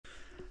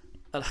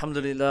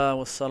Alhamdulillah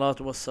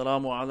wassalatu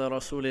wassalamu ala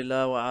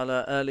rasulillah wa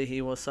ala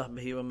alihi wa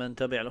sahbihi wa man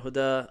tabi'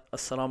 al-huda.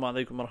 Assalamu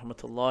alaikum wa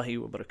rahmatullahi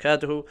wa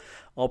barakatuhu.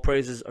 All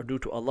praises are due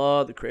to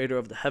Allah, the creator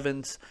of the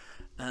heavens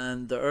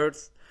and the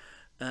earth.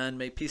 And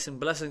may peace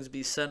and blessings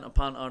be sent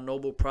upon our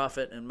noble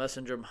prophet and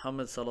messenger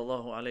Muhammad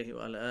sallallahu alaihi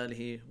wa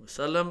alihi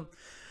wasallam.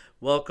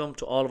 Welcome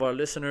to all of our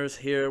listeners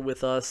here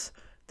with us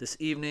this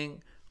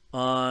evening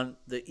on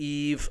the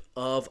eve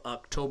of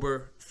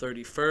October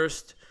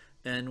 31st,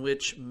 in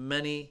which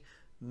many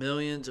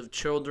millions of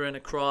children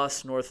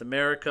across North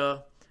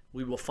America,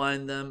 we will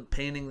find them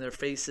painting their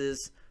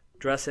faces,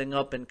 dressing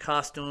up in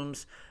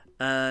costumes,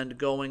 and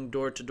going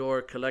door to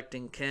door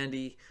collecting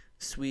candy,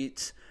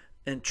 sweets,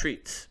 and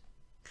treats.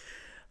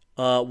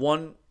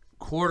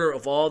 1/4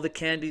 of all the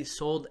candy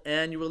sold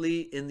annually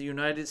in the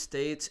United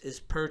States is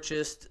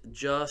purchased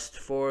just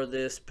for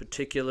this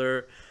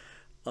particular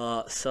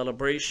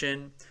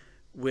celebration,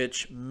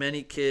 which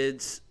many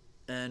kids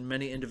and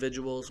many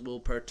individuals will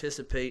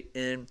participate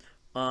in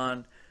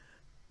on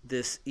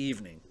this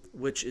evening,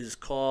 which is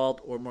called,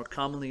 or more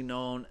commonly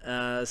known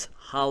as,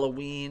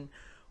 Halloween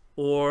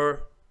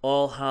or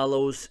All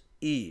Hallows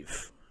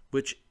Eve,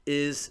 which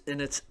is in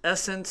its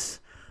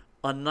essence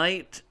a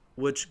night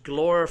which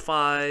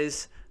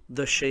glorifies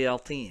the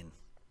shayateen,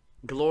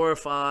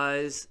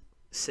 glorifies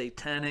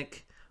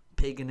satanic,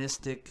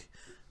 paganistic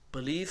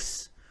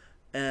beliefs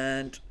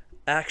and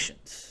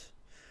actions.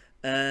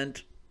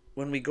 And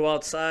when we go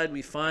outside,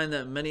 we find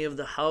that many of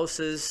the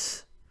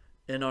houses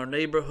in our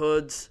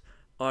neighborhoods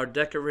are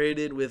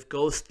decorated with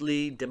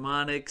ghostly,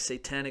 demonic,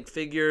 satanic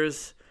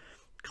figures,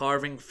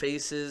 carving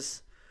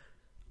faces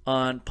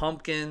on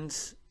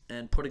pumpkins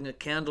and putting a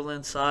candle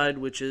inside,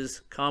 which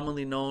is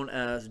commonly known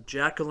as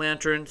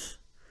jack-o'-lanterns.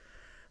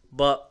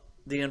 But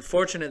the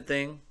unfortunate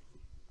thing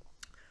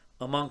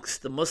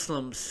amongst the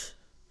Muslims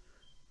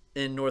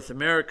in North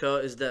America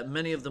is that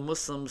many of the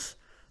Muslims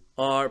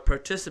are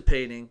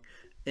participating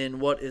in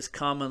what is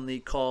commonly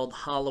called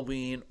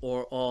Halloween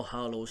or All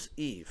Hallows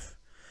Eve.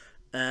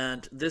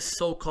 And this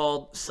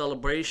so-called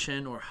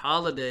celebration or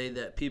holiday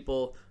that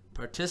people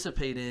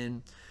participate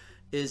in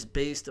is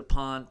based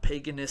upon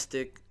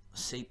paganistic,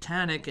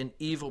 satanic, and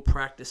evil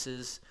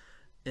practices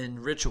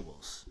and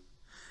rituals,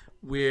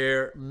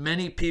 where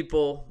many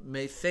people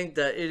may think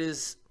that it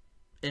is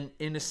an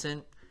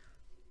innocent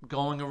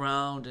going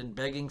around and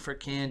begging for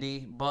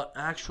candy, but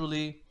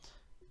actually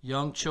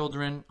young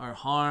children are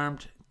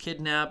harmed,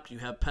 kidnapped. You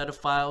have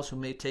pedophiles who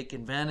may take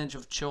advantage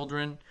of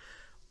children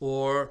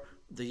or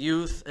the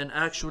youth, and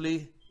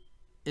actually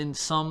in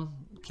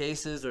some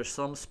cases or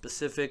some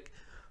specific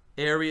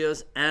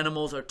areas,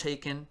 animals are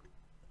taken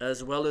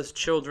as well as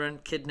children,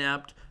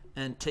 kidnapped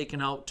and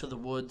taken out to the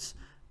woods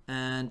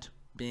and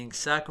being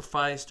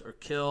sacrificed or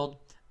killed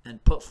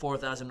and put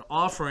forth as an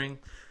offering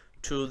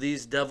to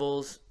these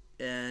devils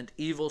and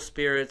evil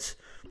spirits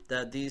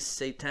that these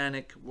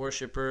satanic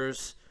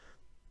worshippers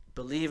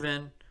believe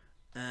in,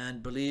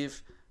 and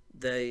believe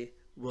they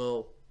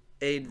will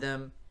aid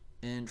them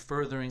in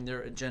furthering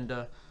their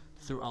agenda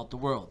throughout the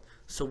world.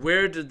 So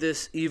where did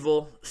this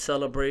evil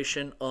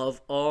celebration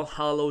of All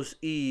Hallows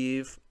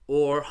Eve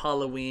or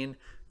Halloween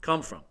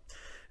come from?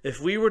 If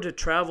we were to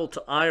travel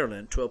to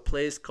Ireland, to a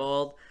place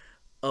called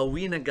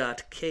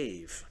Aweenagat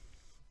Cave,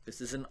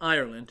 this is in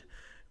Ireland,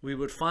 we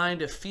would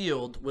find a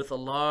field with a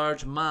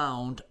large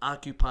mound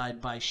occupied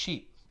by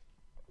sheep.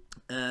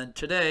 And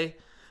today,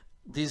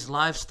 these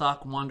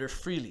livestock wander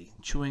freely,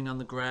 chewing on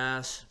the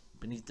grass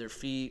beneath their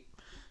feet,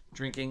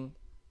 drinking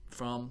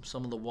from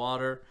some of the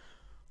water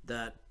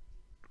that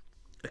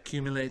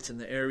accumulates in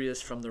the areas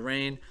from the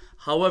rain.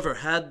 However,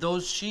 had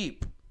those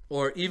sheep,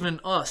 or even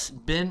us,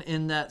 been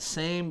in that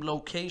same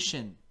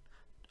location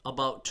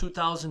about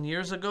 2,000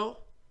 years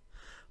ago,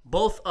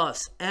 both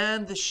us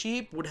and the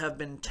sheep would have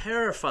been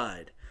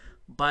terrified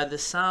by the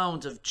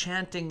sounds of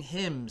chanting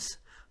hymns,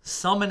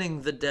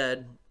 summoning the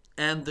dead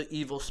and the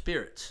evil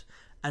spirits.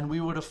 And we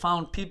would have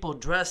found people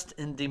dressed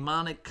in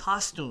demonic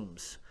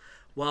costumes,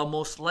 while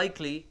most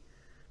likely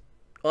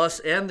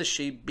us and the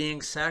sheep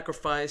being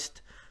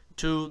sacrificed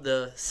to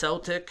the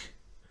Celtic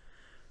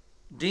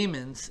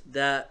demons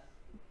that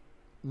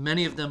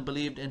many of them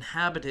believed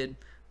inhabited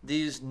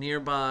these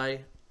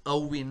nearby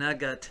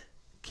Aweenagat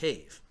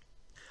Cave.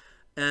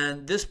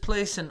 And this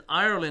place in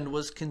Ireland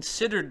was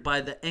considered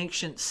by the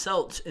ancient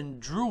Celts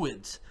and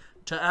Druids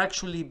to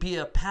actually be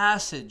a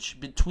passage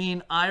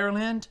between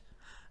Ireland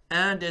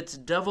and its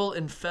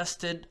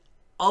devil-infested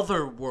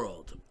other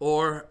world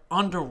or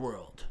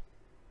underworld.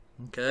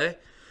 Okay?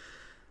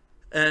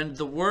 And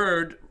the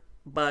word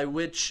by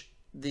which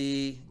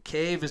the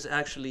cave is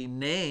actually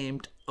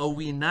named,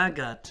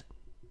 Aweenagat,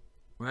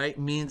 right,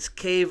 means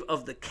cave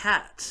of the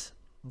cats.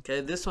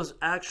 Okay, this was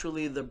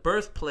actually the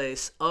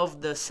birthplace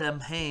of the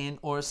Samhain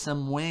or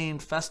Samhain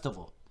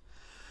festival,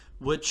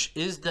 which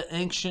is the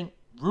ancient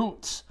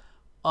roots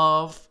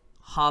of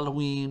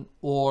Halloween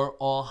or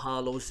All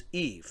Hallows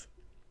Eve.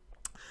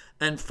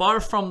 And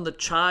far from the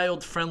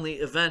child-friendly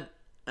event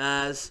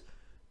as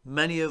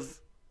many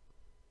of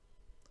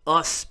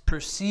us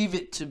perceive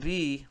it to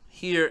be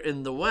here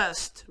in the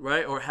West,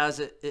 right, or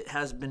it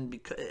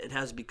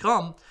has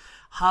become,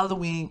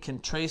 Halloween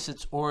can trace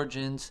its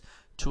origins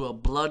to a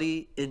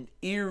bloody and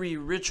eerie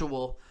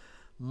ritual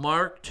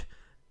marked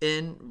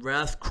in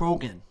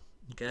Rathcrogan,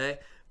 okay,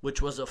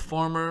 which was a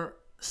former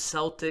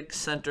Celtic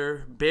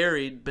centre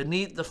buried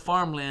beneath the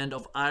farmland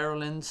of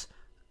Ireland's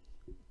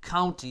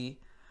county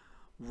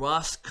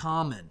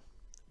Roscommon,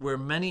 where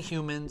many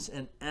humans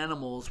and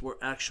animals were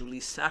actually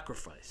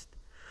sacrificed.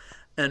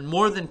 And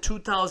more than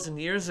 2,000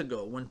 years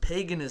ago, when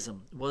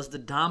paganism was the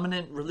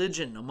dominant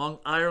religion among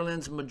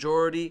Ireland's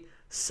majority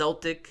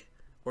Celtic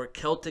or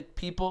Celtic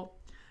people,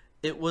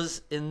 it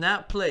was in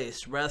that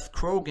place,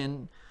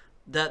 Rathcrogan,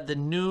 that the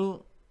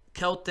new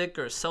Celtic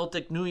or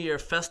Celtic New Year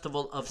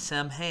festival of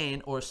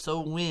Samhain, or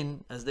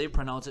Samhain as they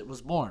pronounce it,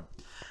 was born.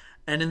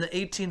 And in the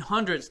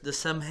 1800s, the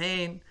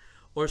Samhain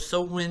or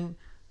Samhain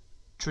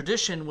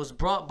tradition was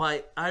brought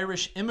by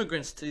Irish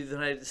immigrants to the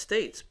United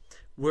States,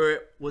 where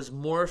it was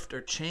morphed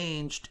or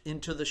changed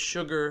into the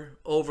sugar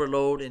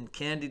overload and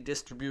candy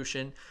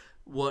distribution,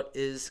 what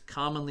is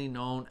commonly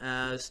known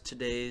as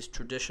today's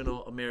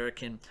traditional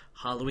American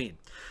Halloween.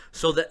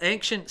 So the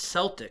ancient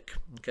Celtic,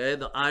 okay,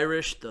 the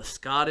Irish, the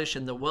Scottish,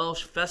 and the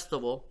Welsh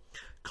festival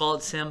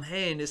called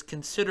Samhain is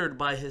considered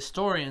by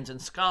historians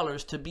and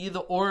scholars to be the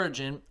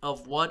origin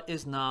of what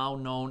is now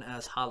known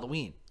as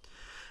Halloween.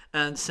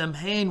 And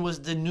Samhain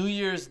was the New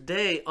Year's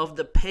Day of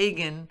the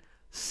pagan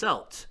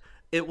Celts.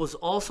 It was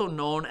also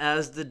known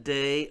as the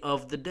Day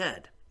of the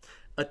Dead,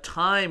 a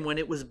time when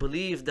it was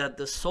believed that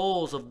the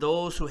souls of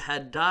those who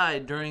had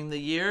died during the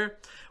year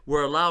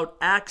were allowed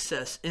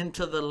access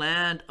into the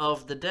land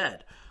of the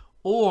dead.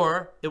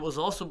 Or it was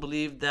also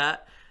believed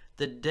that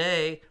the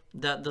day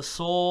that the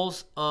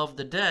souls of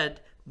the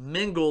dead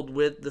mingled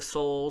with the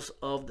souls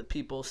of the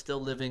people still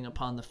living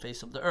upon the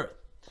face of the earth.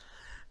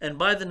 And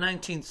by the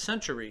 19th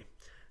century,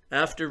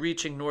 after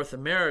reaching North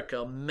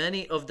America,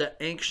 many of the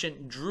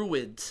ancient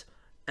Druids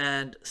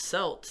and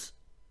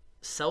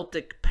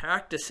Celtic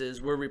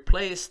practices were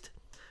replaced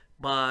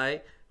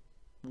by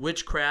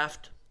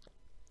witchcraft,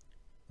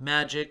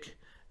 magic,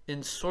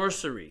 and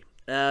sorcery,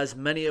 as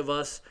many of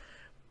us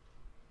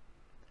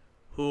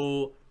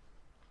who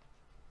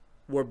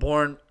were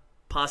born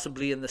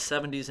possibly in the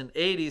 70s and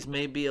 80s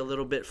may be a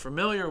little bit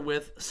familiar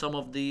with some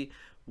of the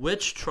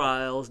witch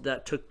trials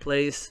that took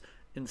place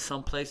in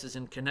some places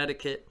in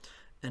Connecticut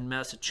and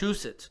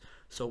Massachusetts.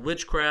 So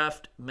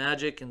witchcraft,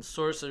 magic, and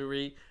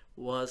sorcery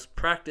was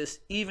practiced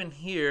even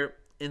here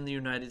in the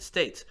United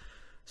States.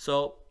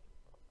 So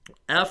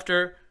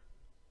after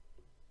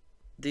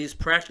these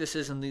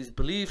practices and these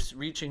beliefs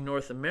reaching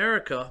North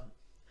America,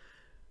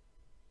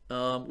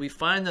 we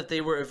find that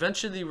they were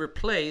eventually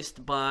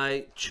replaced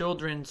by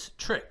children's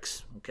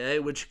tricks, okay,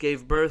 which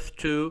gave birth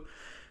to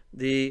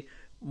the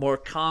more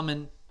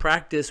common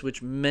practice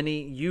which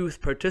many youth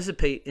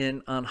participate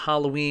in on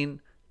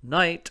Halloween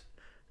night,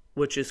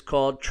 which is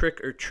called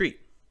trick or treat.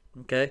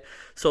 Okay,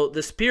 so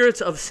the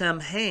spirits of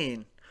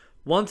Samhain,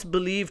 once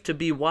believed to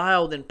be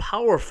wild and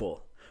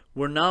powerful,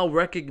 were now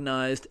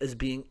recognized as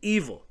being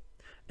evil.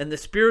 And the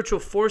spiritual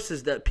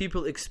forces that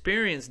people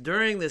experienced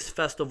during this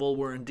festival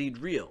were indeed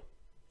real.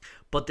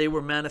 But they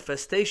were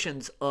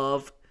manifestations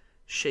of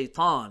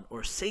Shaitan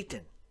or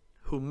Satan,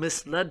 who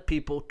misled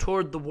people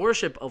toward the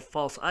worship of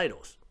false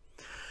idols.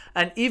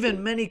 And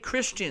even many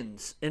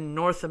Christians in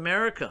North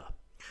America,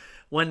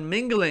 when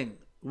mingling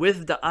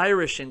with the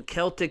Irish and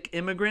Celtic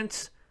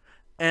immigrants,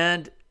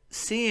 and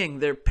seeing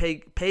their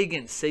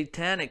pagan,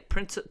 satanic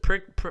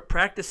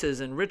practices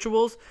and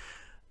rituals,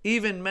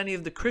 even many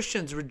of the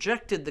Christians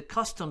rejected the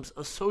customs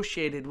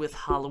associated with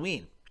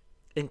Halloween,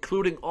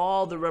 including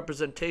all the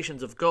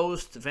representations of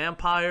ghosts,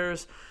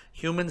 vampires,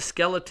 human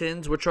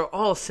skeletons, which are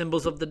all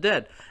symbols of the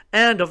dead,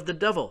 and of the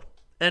devil,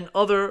 and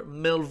other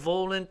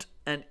malevolent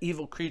and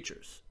evil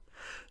creatures.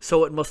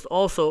 So it must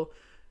also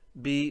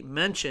be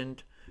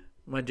mentioned,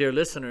 my dear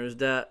listeners,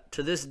 that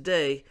to this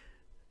day,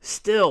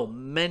 still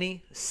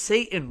many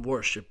Satan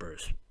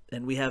worshippers,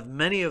 and we have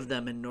many of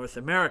them in North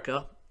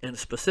America, and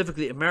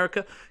specifically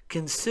America,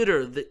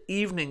 consider the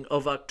evening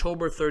of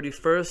October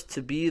 31st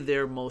to be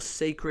their most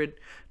sacred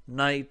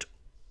night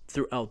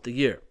throughout the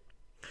year.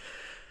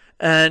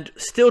 And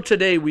still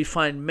today we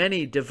find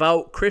many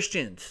devout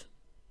Christians,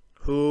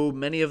 who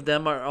many of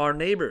them are our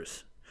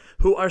neighbors,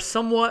 who are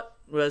somewhat,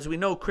 as we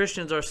know,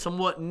 Christians are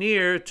somewhat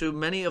near to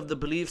many of the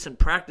beliefs and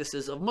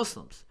practices of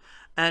Muslims.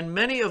 And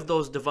many of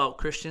those devout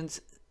Christians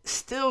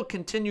still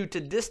continue to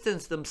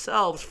distance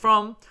themselves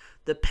from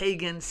the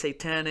pagan,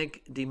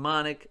 satanic,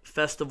 demonic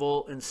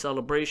festival and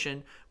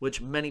celebration which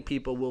many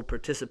people will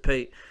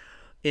participate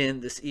in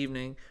this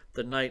evening,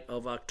 the night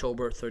of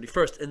October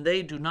 31st. And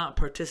they do not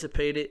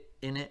participate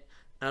in it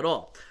at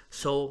all.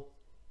 So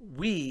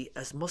we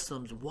as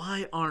Muslims,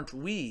 why aren't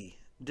we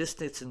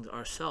distancing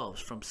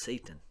ourselves from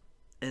Satan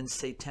and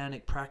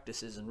satanic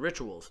practices and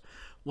rituals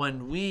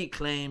when we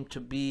claim to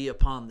be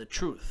upon the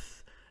truth?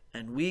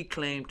 And we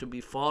claim to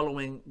be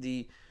following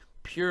the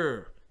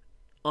pure,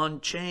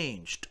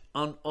 unchanged,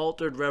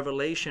 unaltered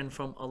revelation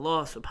from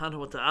Allah subhanahu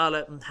wa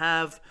ta'ala, and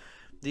have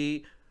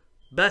the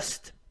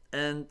best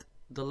and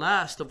the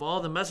last of all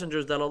the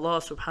messengers that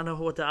Allah subhanahu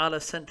wa ta'ala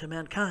sent to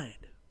mankind.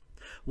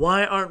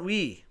 Why aren't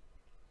we,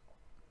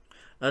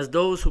 as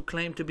those who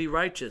claim to be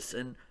righteous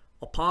and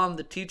upon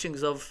the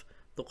teachings of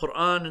the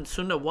Quran and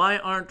Sunnah, why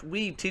aren't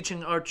we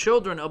teaching our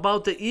children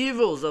about the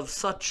evils of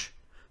such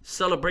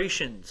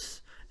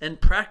celebrations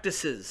and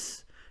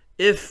practices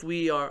if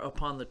we are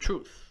upon the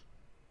truth?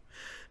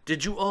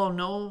 Did you all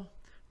know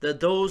that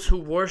those who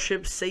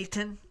worship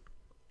Satan,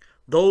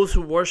 those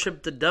who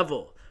worship the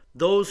devil,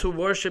 those who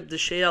worship the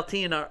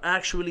shayateen are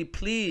actually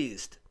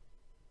pleased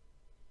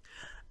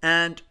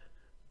and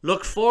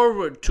look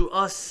forward to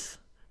us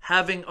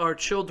having our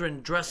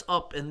children dress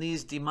up in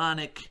these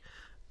demonic,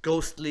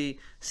 ghostly,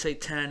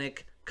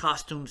 satanic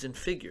costumes and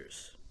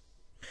figures?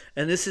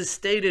 And this is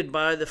stated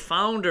by the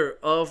founder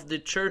of the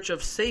Church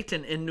of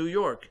Satan in New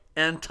York,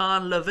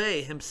 Anton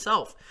LaVey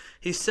himself.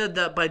 He said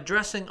that by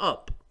dressing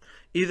up,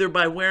 either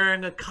by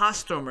wearing a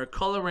costume or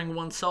coloring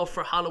oneself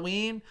for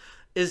Halloween,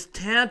 is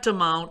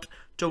tantamount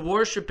to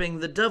worshiping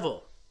the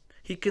devil.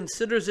 He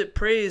considers it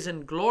praise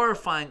and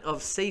glorifying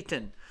of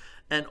Satan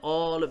and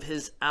all of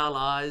his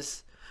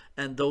allies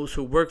and those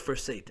who work for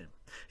Satan.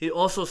 He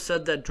also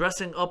said that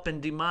dressing up in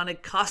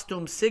demonic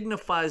costumes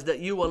signifies that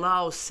you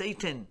allow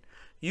Satan,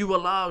 you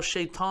allow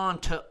Shaitan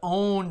to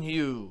own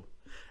you.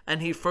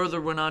 And he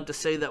further went on to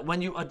say that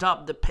when you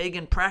adopt the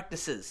pagan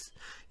practices,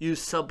 you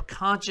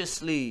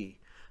subconsciously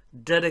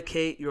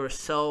dedicate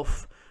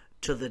yourself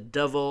to the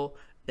devil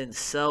and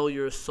sell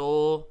your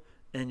soul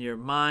and your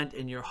mind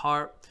and your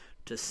heart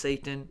to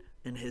Satan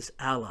and his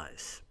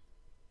allies.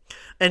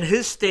 And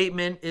his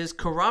statement is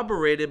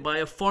corroborated by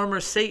a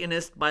former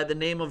Satanist by the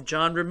name of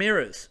John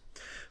Ramirez,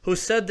 who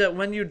said that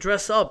when you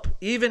dress up,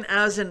 even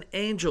as an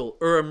angel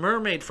or a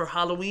mermaid for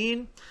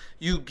Halloween,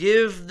 you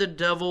give the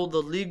devil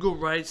the legal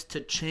rights to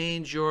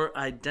change your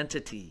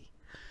identity.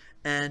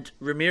 And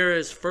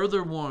Ramirez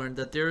further warned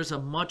that there is a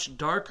much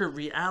darker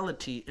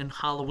reality in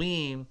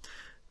Halloween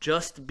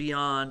just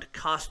beyond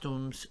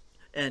costumes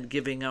and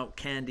giving out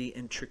candy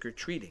and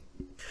trick-or-treating.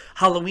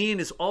 Halloween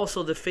is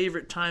also the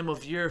favorite time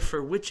of year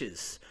for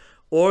witches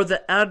or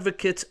the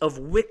advocates of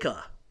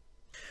Wicca.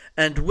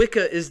 And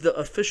Wicca is the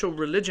official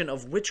religion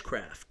of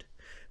witchcraft.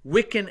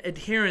 Wiccan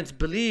adherents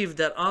believe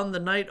that on the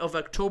night of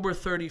October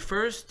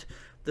 31st,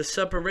 the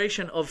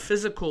separation of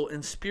physical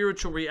and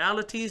spiritual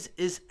realities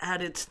is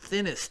at its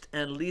thinnest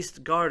and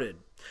least guarded.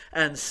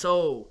 And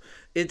so,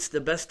 it's the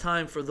best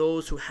time for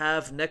those who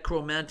have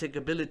necromantic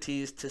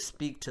abilities to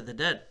speak to the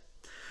dead.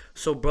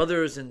 So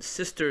brothers and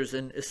sisters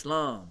in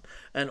Islam,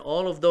 and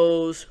all of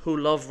those who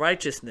love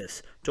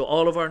righteousness, to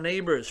all of our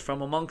neighbors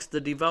from amongst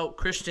the devout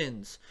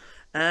Christians,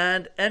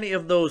 and any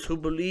of those who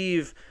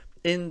believe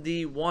in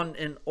the one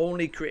and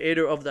only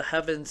creator of the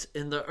heavens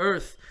and the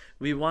earth,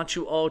 we want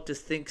you all to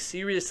think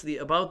seriously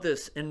about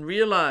this and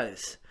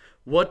realize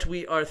what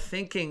we are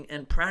thinking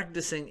and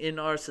practicing in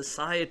our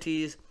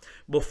societies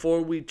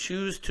before we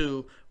choose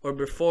to, or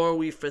before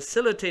we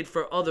facilitate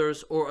for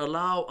others or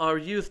allow our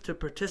youth to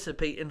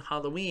participate in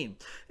Halloween.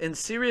 And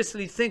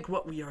seriously think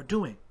what we are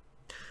doing.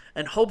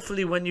 And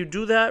hopefully when you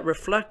do that,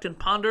 reflect and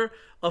ponder,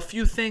 a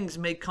few things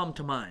may come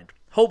to mind.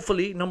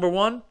 Hopefully, number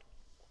one,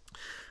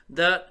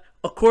 that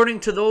according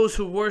to those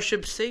who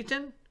worship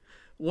Satan,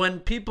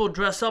 when people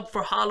dress up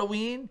for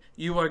Halloween,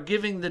 you are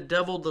giving the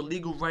devil the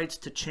legal rights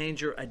to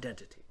change your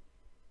identity.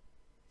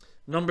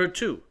 Number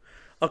two,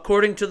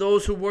 according to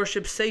those who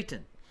worship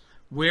Satan,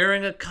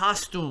 wearing a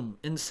costume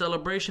in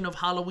celebration of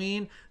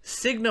Halloween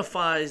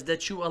signifies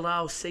that you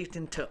allow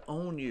Satan to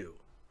own you.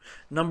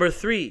 Number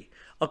three,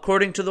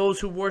 according to those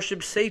who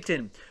worship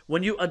Satan,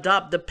 when you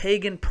adopt the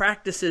pagan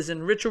practices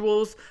and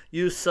rituals,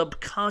 you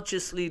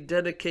subconsciously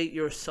dedicate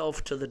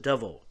yourself to the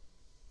devil.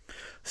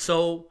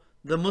 So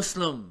the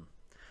Muslim,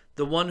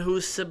 the one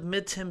who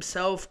submits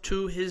himself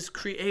to his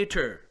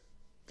creator,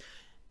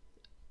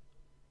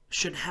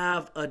 should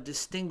have a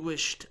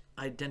distinguished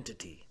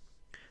identity.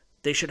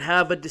 They should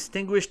have a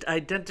distinguished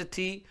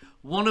identity,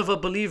 one of a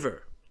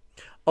believer,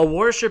 a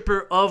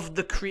worshiper of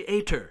the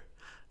creator,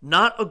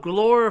 not a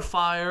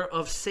glorifier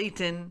of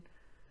Satan,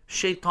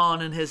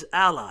 Shaitan, and his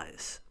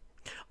allies.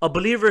 A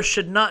believer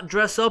should not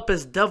dress up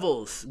as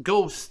devils,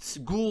 ghosts,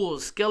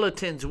 ghouls,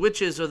 skeletons,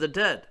 witches, or the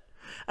dead.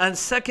 And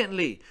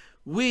secondly,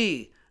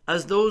 we,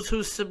 as those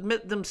who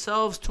submit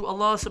themselves to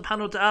Allah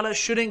subhanahu wa ta'ala,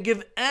 shouldn't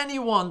give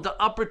anyone the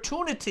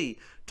opportunity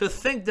to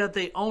think that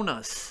they own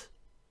us.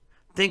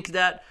 Think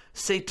that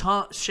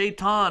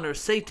Shaitan or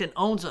Satan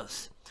owns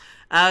us.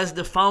 As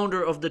the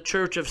founder of the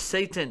Church of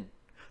Satan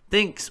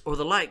thinks, or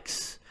the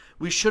likes,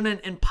 we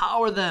shouldn't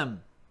empower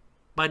them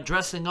by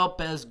dressing up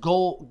as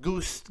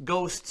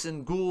ghosts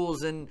and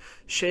ghouls and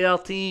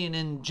shayateen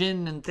and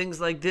jinn and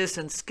things like this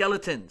and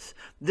skeletons.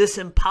 This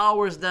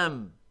empowers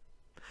them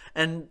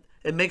and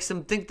it makes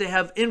them think they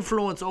have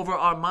influence over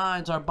our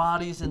minds, our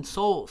bodies, and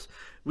souls.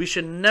 We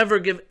should never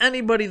give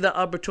anybody the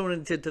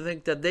opportunity to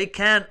think that they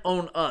can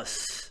own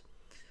us.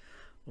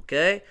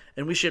 Okay?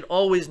 And we should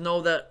always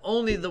know that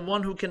only the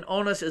one who can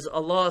own us is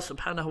Allah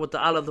subhanahu wa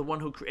ta'ala, the one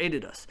who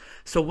created us.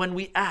 So when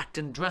we act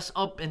and dress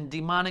up in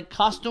demonic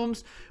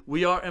costumes,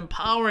 we are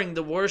empowering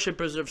the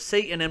worshippers of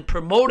Satan and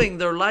promoting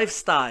their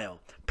lifestyle,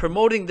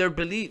 promoting their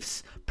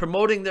beliefs,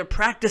 promoting their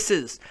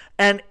practices,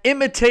 and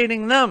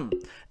imitating them,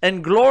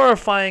 and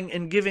glorifying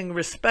and giving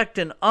respect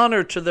and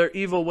honor to their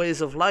evil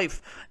ways of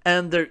life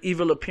and their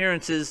evil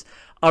appearances.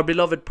 Our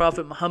beloved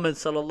Prophet Muhammad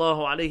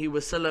sallallahu alaihi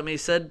wasallam, he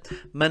said,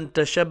 "Man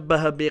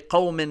tashabbaha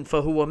biqawmin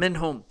fahuwa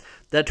minhum,"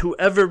 that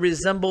whoever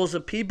resembles a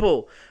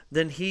people,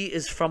 then he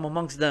is from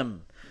amongst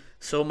them.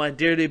 So my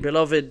dearly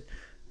beloved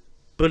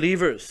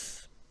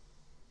believers,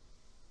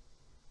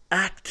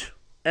 act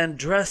and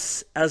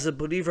dress as a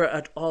believer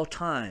at all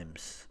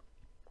times.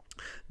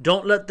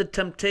 Don't let the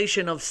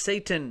temptation of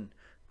Satan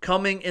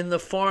coming in the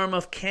form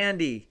of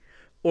candy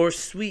or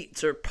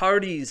sweets or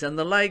parties and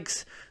the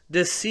likes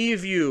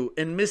deceive you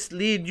and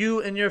mislead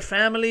you and your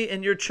family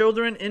and your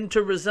children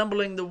into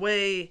resembling the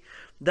way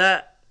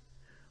that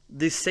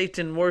the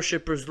Satan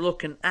worshippers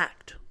look and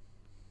act.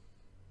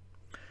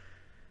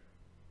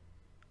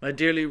 My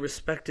dearly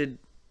respected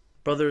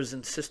brothers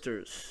and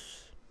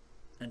sisters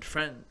and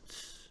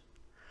friends,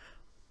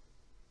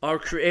 our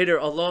Creator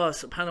Allah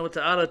subhanahu wa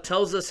ta'ala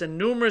tells us in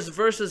numerous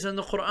verses in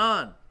the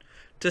Quran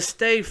to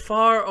stay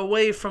far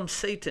away from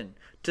Satan,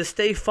 to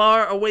stay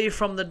far away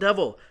from the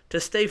devil, to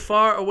stay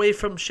far away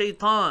from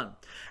shaitan,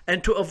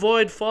 and to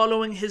avoid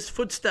following his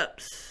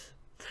footsteps,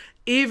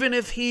 even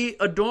if he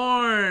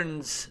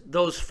adorns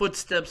those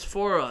footsteps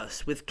for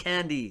us with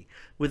candy,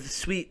 with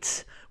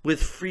sweets,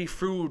 with free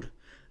food,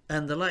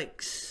 and the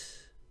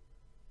likes.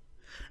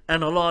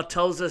 And Allah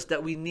tells us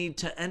that we need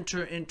to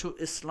enter into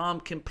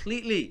Islam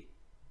completely.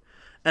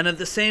 And at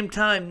the same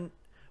time,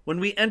 when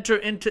we enter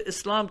into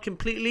Islam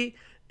completely,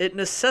 it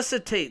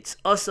necessitates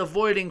us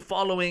avoiding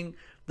following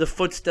the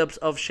footsteps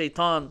of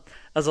shaitan.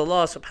 As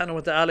Allah subhanahu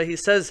wa ta'ala, He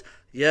says,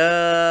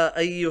 "Ya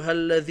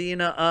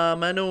ayyuhalladhina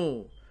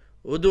amanu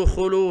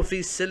udkhulu fi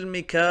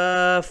silmi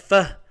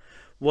kaffah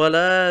wa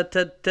la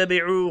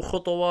tattabi'u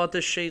khutuwat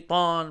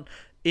ash-shaytan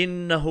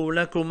innahu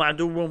lakum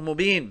aduwwun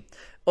mubin."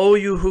 O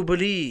you who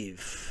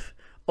believe,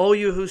 O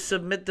you who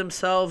submit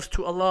themselves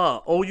to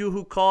Allah, O you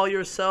who call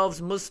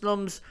yourselves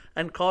Muslims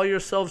and call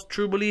yourselves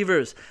true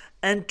believers,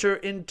 enter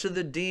into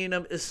the deen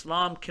of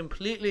Islam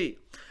completely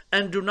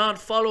and do not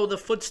follow the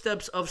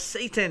footsteps of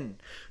Satan.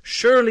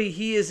 Surely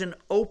he is an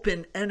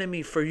open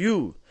enemy for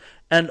you.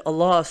 And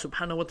Allah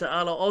subhanahu wa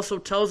ta'ala also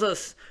tells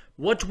us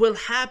what will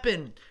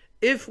happen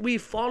if we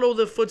follow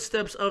the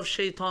footsteps of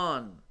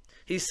shaitan.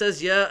 He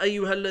says, "Ya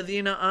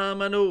ayyuhalladhina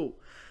amanu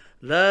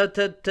la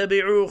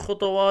tattabi'u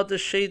khutuwat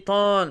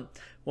ash-shaytan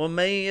wa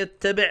man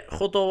yattabi'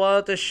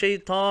 khutuwat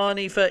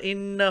ash-shaytani fa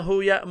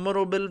innahu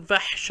ya'muru bil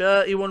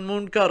fahsha'i wal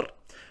munkar."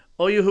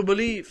 O you who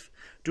believe,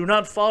 do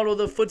not follow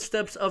the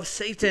footsteps of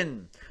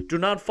Satan. Do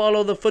not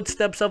follow the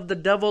footsteps of the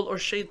devil or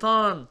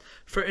shaitan.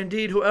 For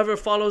indeed, whoever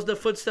follows the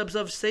footsteps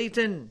of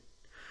Satan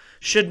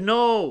should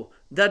know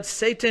that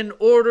Satan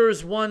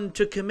orders one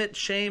to commit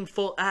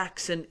shameful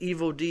acts and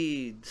evil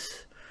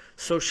deeds.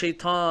 So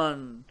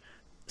Satan,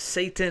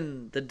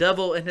 the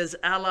devil and his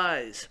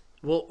allies,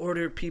 will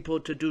order people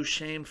to do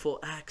shameful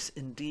acts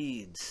and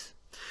deeds.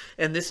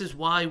 And this is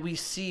why we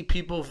see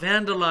people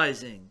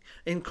vandalizing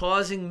and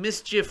causing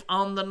mischief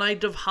on the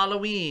night of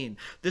Halloween.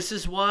 This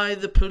is why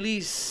the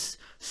police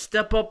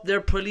step up their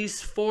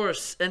police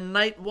force and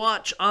night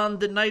watch on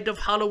the night of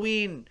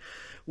Halloween,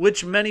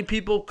 which many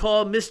people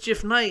call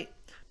Mischief Night,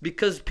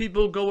 because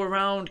people go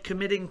around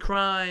committing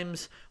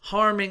crimes,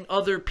 harming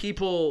other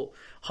people,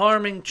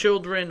 harming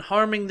children,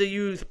 harming the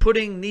youth,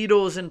 putting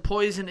needles and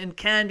poison in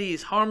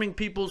candies, harming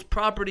people's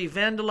property,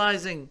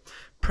 vandalizing,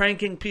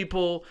 pranking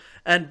people,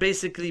 and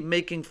basically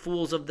making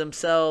fools of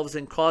themselves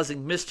and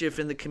causing mischief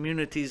in the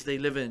communities they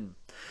live in.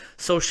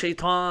 So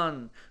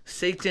Satan,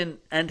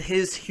 and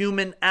his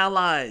human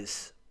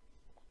allies,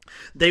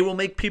 they will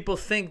make people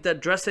think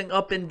that dressing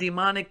up in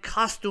demonic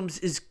costumes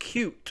is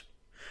cute,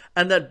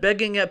 and that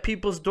begging at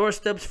people's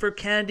doorsteps for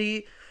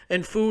candy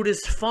and food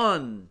is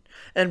fun,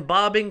 and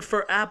bobbing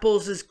for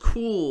apples is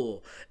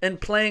cool,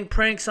 and playing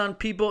pranks on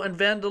people and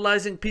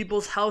vandalizing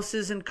people's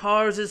houses and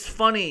cars is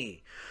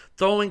funny,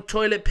 throwing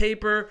toilet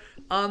paper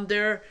on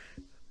their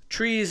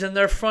trees in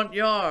their front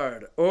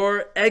yard,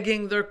 or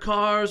egging their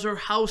cars or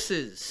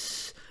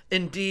houses.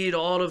 Indeed,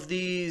 all of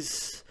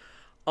these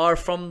are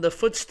from the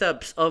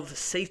footsteps of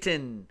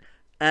Satan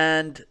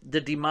and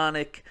the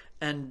demonic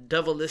and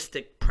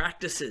devilistic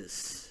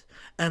practices.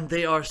 And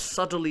they are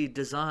subtly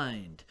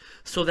designed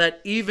so that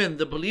even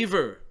the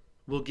believer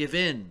will give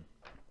in.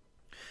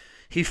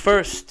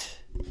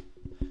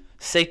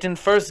 Satan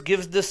first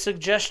gives the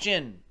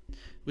suggestion,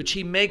 which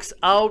he makes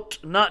out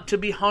not to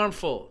be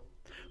harmful,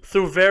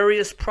 through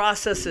various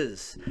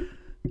processes.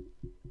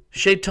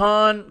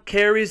 Shaitan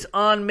carries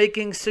on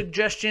making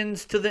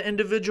suggestions to the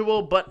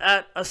individual, but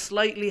at a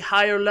slightly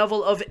higher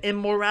level of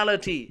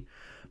immorality.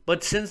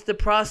 But since the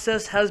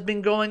process has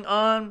been going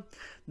on,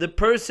 the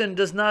person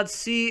does not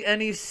see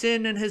any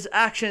sin in his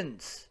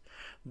actions,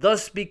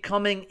 thus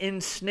becoming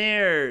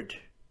ensnared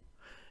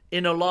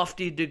in a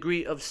lofty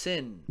degree of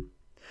sin.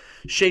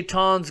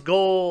 Shaitan's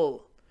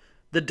goal,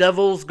 the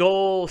devil's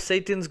goal,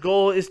 Satan's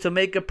goal is to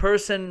make a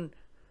person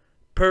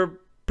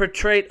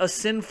perpetrate a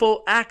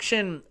sinful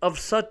action of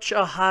such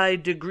a high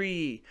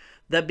degree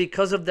that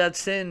because of that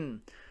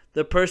sin,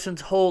 the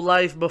person's whole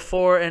life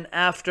before and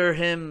after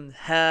him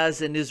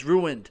has and is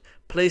ruined,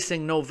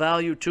 placing no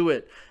value to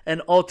it,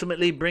 and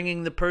ultimately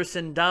bringing the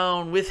person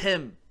down with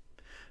him,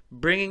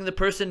 bringing the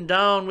person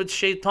down with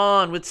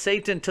shaitan, with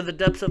Satan, to the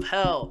depths of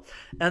hell.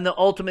 And the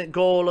ultimate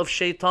goal of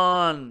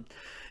shaitan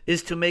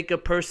is to make a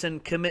person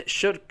commit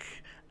shirk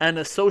and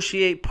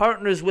associate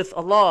partners with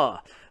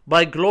Allah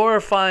by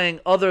glorifying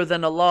other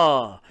than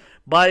Allah,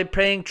 by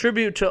paying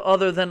tribute to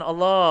other than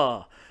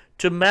Allah,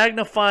 to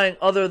magnifying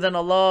other than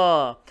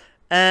Allah,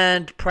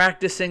 and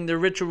practicing the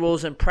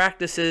rituals and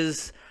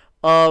practices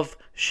of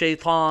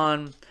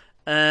shaitan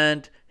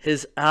and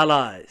his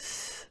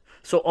allies.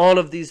 So all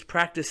of these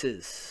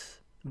practices,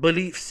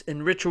 beliefs,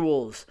 and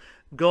rituals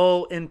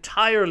go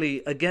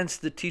entirely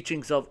against the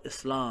teachings of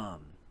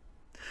Islam.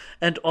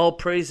 And all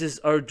praises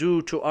are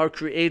due to our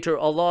Creator,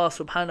 Allah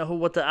subhanahu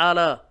wa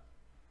ta'ala,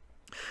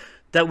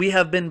 that we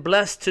have been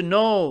blessed to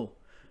know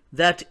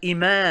that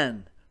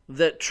Iman,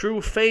 that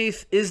true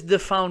faith, is the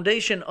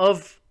foundation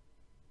of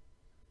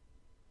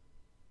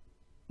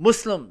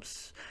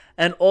Muslims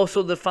and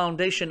also the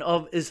foundation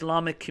of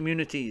Islamic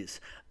communities,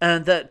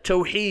 and that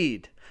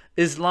Tawheed,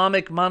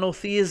 Islamic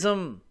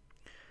monotheism,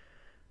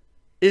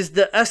 is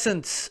the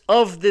essence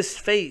of this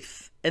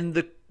faith and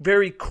the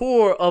very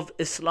core of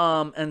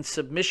Islam and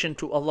submission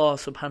to Allah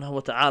subhanahu wa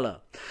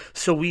ta'ala.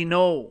 So we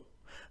know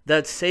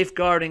that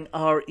safeguarding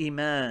our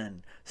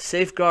Iman,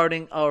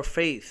 safeguarding our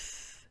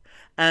faith,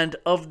 and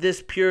of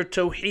this pure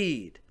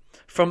Tawheed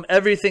from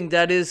everything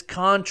that is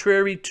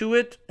contrary to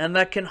it and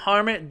that can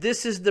harm it,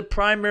 this is the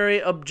primary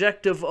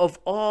objective of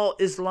all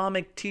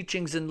Islamic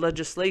teachings and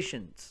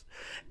legislations.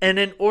 And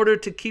in order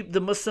to keep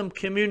the Muslim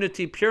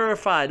community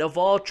purified of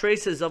all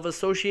traces of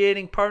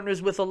associating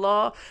partners with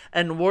Allah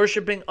and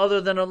worshipping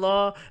other than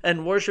Allah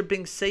and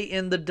worshipping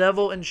Satan, the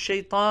devil, and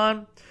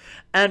shaitan,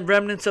 and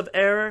remnants of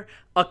error,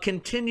 a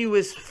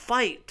continuous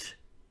fight,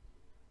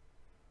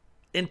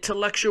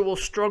 intellectual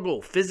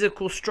struggle,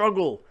 physical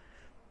struggle,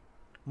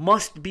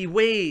 must be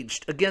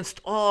waged against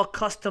all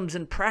customs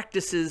and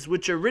practices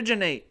which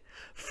originate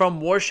from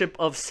worship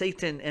of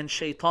Satan and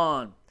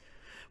shaitan,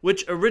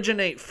 which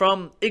originate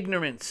from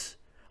ignorance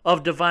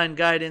of divine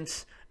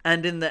guidance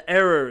and in the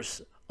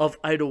errors of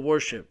idol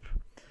worship.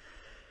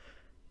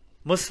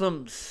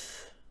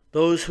 Muslims,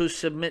 those who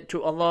submit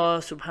to Allah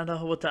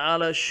subhanahu wa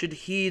ta'ala, should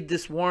heed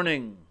this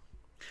warning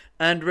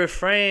and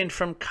refrain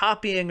from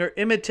copying or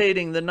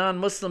imitating the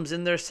non-Muslims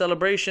in their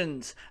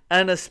celebrations,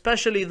 and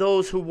especially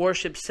those who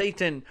worship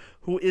Satan,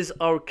 who is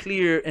our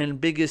clear and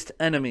biggest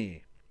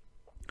enemy.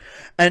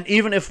 And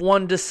even if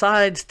one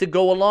decides to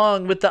go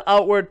along with the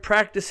outward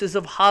practices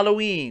of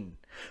Halloween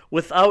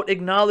without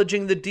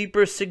acknowledging the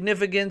deeper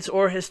significance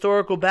or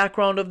historical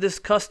background of this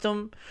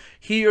custom,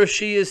 he or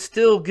she is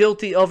still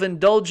guilty of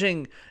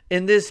indulging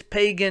in this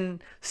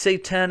pagan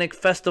satanic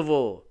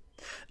festival.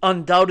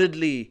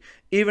 Undoubtedly,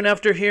 even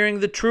after hearing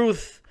the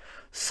truth,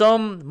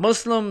 some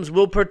Muslims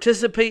will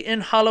participate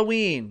in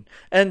Halloween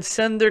and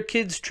send their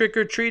kids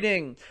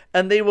trick-or-treating,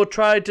 and they will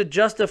try to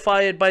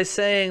justify it by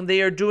saying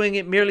they are doing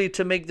it merely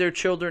to make their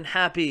children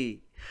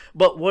happy.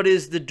 But what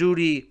is the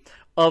duty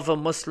of a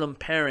Muslim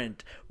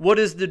parent? What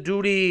is the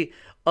duty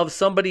of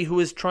somebody who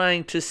is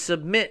trying to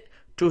submit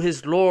to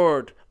his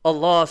Lord,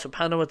 Allah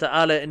subhanahu wa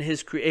ta'ala, and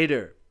his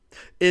Creator?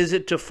 Is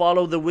it to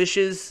follow the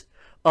wishes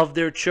of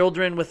their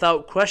children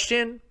without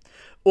question,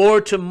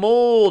 or to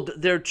mold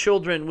their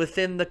children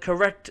within the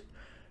correct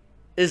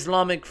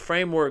Islamic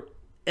framework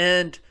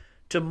and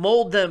to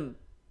mold them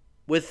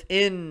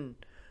within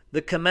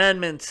the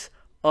commandments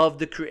of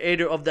the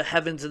Creator of the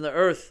heavens and the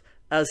earth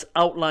as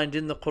outlined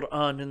in the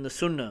Quran and the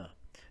Sunnah?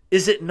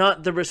 Is it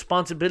not the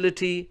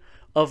responsibility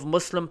of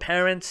Muslim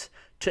parents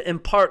to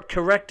impart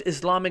correct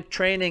Islamic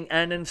training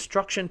and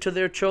instruction to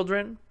their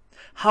children?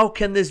 How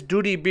can this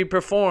duty be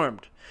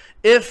performed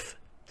if,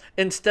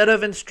 instead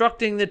of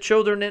instructing the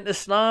children in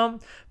Islam,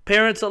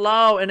 parents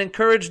allow and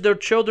encourage their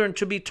children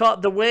to be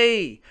taught the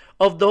way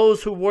of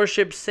those who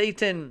worship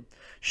Satan,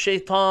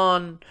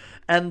 shaitan,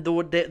 and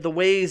the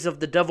ways of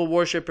the devil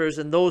worshippers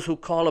and those who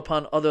call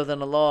upon other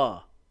than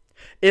Allah?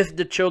 If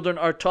the children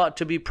are taught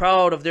to be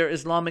proud of their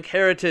Islamic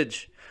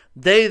heritage,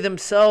 they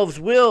themselves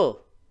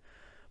will,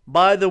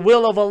 by the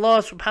will of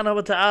Allah subhanahu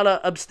wa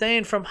ta'ala,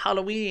 abstain from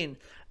Halloween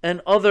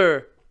and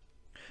other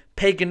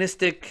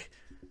paganistic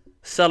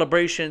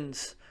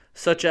celebrations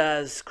such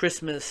as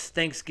Christmas,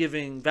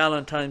 Thanksgiving,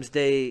 Valentine's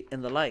Day,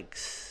 and the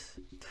likes.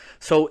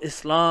 So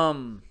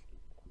Islam,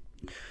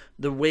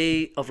 the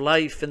way of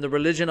life and the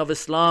religion of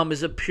Islam,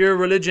 is a pure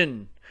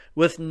religion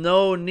with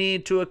no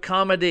need to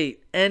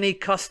accommodate any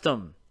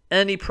custom,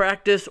 any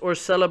practice or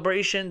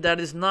celebration that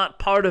is not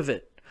part of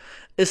it.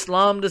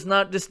 Islam does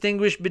not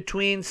distinguish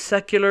between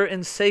secular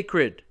and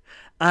sacred,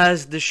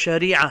 as the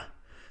Sharia,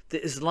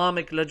 the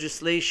Islamic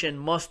legislation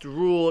must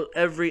rule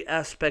every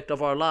aspect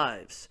of our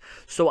lives.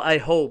 So I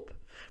hope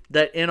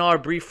that in our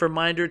brief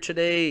reminder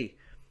today,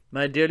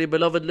 my dearly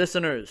beloved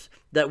listeners,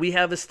 that we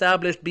have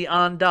established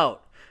beyond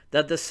doubt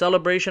that the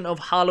celebration of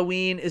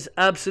Halloween is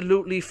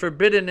absolutely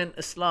forbidden in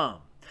Islam.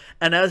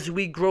 And as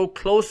we grow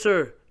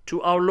closer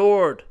to our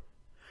Lord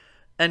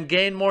and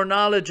gain more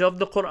knowledge of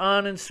the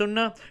Quran and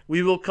Sunnah,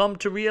 we will come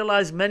to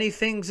realize many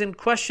things and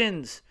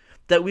questions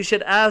that we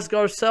should ask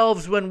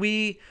ourselves when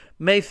we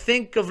may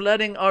think of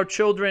letting our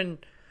children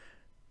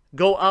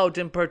go out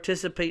and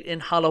participate in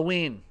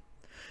Halloween.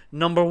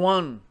 Number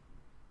one,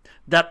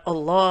 that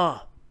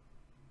Allah,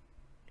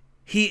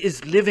 He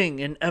is living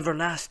and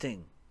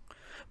everlasting,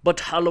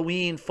 but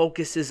Halloween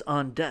focuses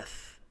on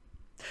death.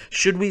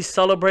 Should we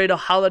celebrate a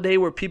holiday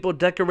where people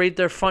decorate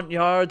their front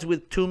yards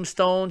with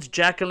tombstones,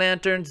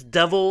 jack-o'-lanterns,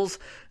 devils,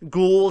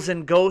 ghouls,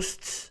 and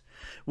ghosts,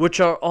 which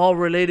are all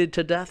related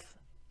to death?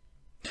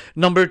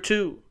 Number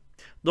two,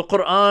 the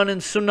Quran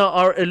and Sunnah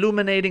are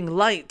illuminating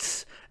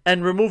lights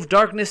and remove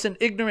darkness and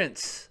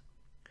ignorance.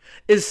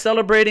 Is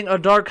celebrating a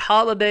dark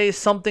holiday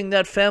something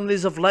that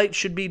families of light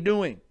should be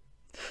doing?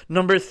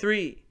 Number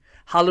three,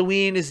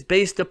 Halloween is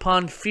based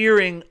upon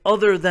fearing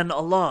other than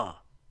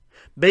Allah,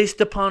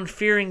 based upon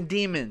fearing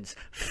demons,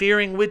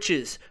 fearing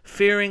witches,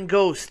 fearing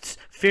ghosts,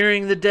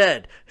 fearing the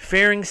dead,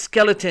 fearing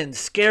skeletons,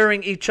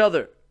 scaring each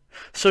other.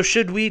 So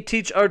should we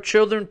teach our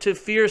children to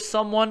fear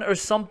someone or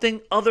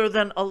something other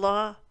than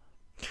Allah?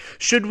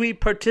 Should we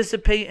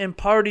participate in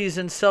parties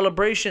and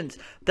celebrations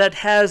that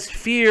has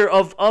fear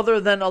of other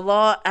than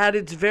Allah at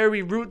its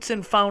very roots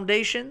and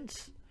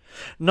foundations?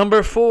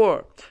 Number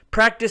four,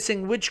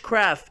 practicing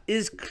witchcraft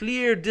is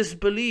clear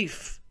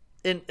disbelief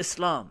in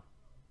Islam,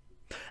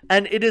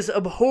 and it is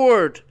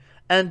abhorred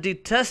and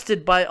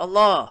detested by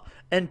Allah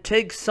and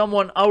takes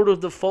someone out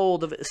of the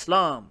fold of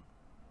Islam.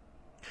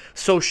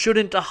 So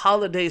shouldn't a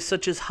holiday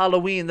such as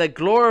Halloween that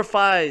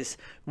glorifies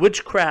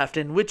witchcraft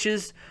and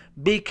witches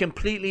be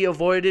completely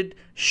avoided,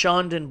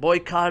 shunned, and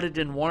boycotted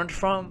and warned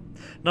from?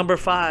 Number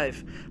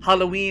five,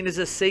 Halloween is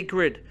a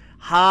sacred,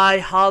 high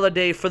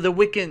holiday for the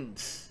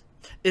Wiccans.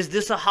 Is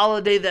this a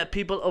holiday that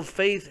people of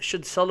faith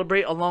should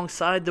celebrate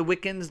alongside the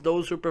Wiccans,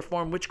 those who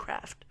perform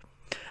witchcraft?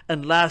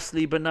 And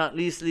lastly, but not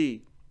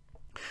leastly,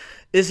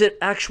 is it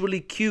actually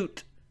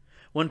cute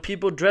when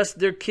people dress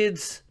their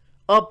kids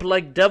up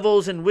like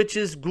devils and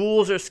witches,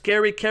 ghouls, or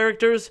scary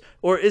characters?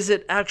 Or is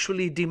it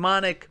actually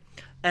demonic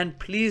and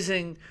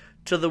pleasing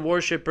to the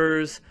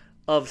worshippers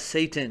of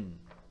Satan?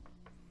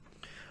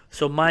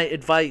 So my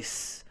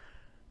advice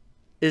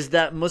is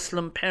that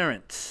Muslim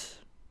parents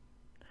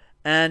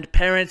and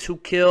parents who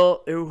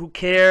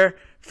care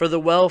for the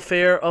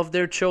welfare of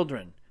their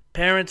children,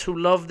 parents who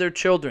love their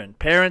children,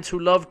 parents who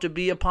love to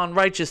be upon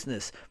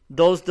righteousness,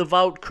 those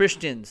devout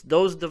Christians,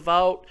 those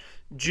devout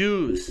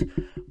Jews,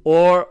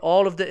 or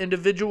all of the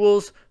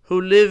individuals who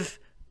live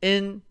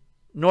in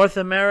North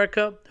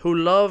America who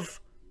love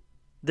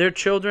their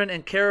children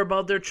and care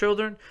about their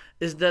children,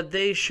 is that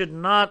they should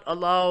not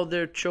allow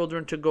their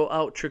children to go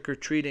out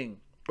trick-or-treating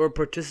or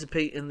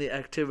participate in the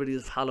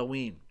activities of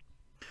Halloween,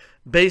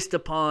 based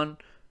upon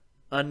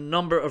a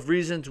number of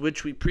reasons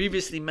which we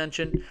previously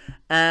mentioned,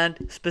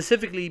 and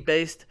specifically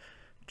based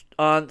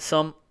on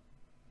some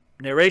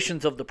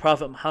narrations of the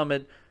Prophet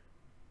Muhammad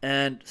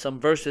and some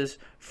verses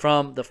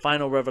from the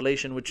final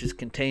revelation which is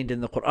contained in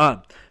the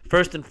Quran.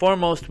 First and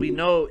foremost, we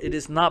know it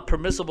is not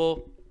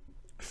permissible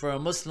for a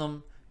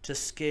Muslim to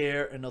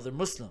scare another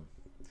Muslim,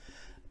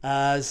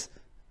 as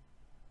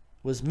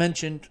was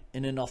mentioned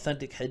in an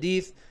authentic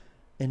hadith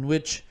in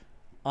which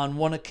on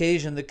one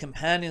occasion the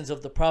companions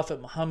of the Prophet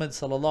Muhammad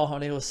sallallahu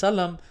alaihi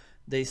wasallam,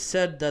 they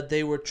said that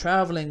they were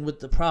traveling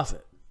with the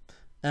Prophet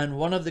and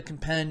one of the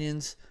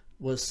companions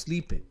was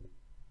sleeping.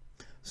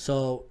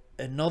 So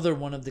another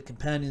one of the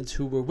companions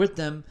who were with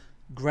them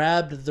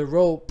grabbed the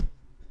rope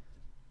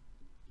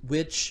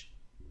which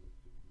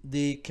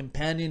the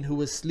companion who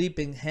was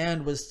sleeping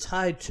hand was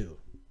tied to,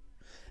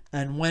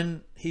 and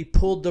when he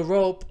pulled the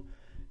rope,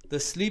 the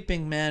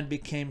sleeping man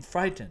became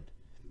frightened.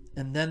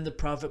 And then the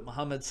Prophet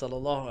Muhammad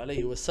sallallahu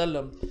alaihi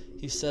wasallam,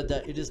 he said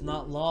that it is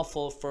not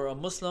lawful for a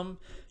Muslim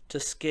to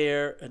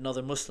scare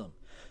another Muslim.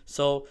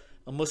 So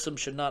a Muslim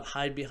should not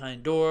hide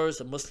behind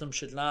doors. A Muslim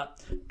should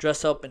not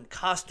dress up in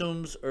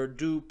costumes or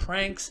do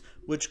pranks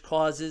which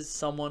causes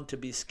someone to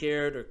be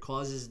scared or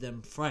causes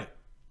them fright.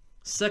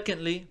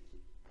 Secondly,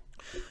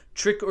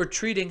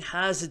 trick-or-treating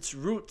has its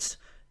roots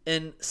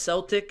in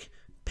Celtic,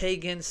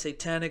 pagan,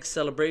 satanic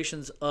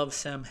celebrations of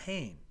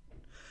Samhain,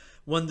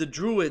 when the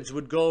Druids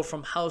would go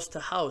from house to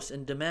house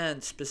and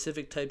demand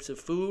specific types of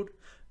food.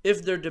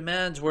 If their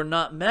demands were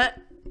not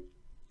met,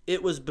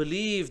 it was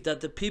believed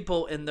that the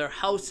people in their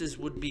houses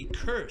would be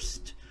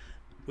cursed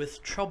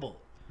with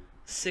trouble,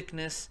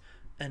 sickness,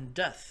 and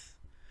death,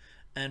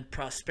 and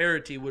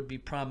prosperity would be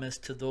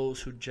promised to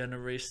those who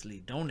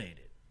generously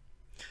donated.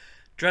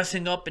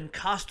 Dressing up in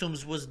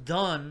costumes was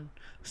done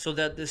so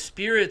that the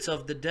spirits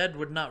of the dead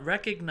would not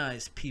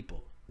recognize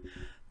people.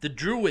 The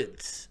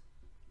Druids,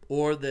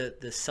 or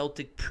the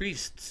Celtic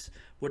priests,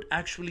 would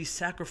actually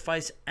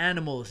sacrifice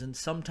animals and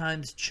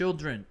sometimes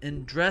children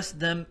and dress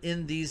them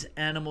in these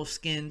animal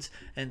skins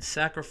and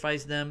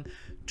sacrifice them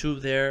to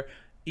their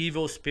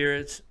evil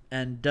spirits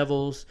and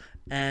devils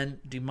and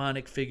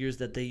demonic figures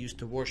that they used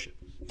to worship.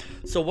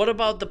 So what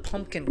about the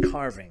pumpkin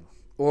carving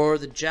or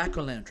the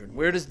jack-o'-lantern?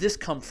 Where does this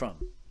come from?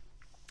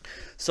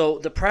 So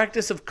the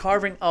practice of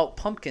carving out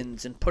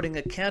pumpkins and putting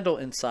a candle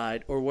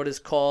inside, or what is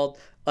called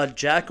a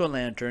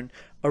jack-o'-lantern,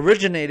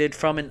 originated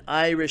from an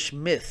Irish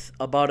myth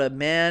about a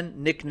man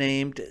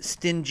nicknamed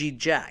Stingy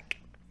Jack.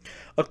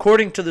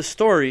 According to the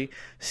story,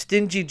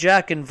 Stingy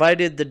Jack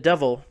invited the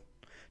devil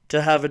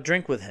to have a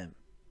drink with him.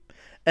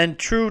 And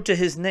true to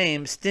his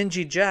name,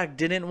 Stingy Jack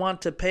didn't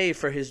want to pay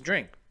for his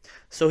drink.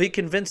 So he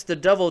convinced the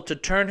devil to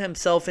turn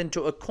himself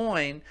into a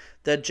coin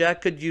that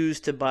Jack could use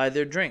to buy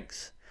their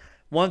drinks.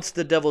 Once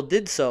the devil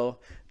did so,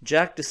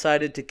 Jack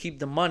decided to keep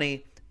the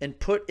money and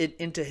put it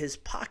into his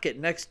pocket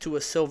next to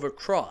a silver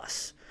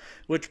cross,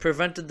 which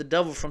prevented the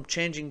devil from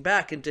changing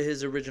back into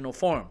his original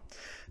form.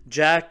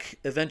 Jack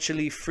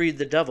eventually freed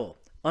the devil,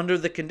 under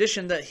the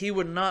condition that he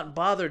would not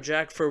bother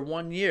Jack for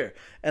 1 year,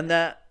 and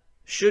that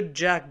should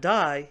Jack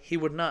die, he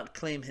would not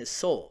claim his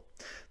soul.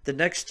 The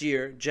next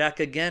year, Jack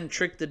again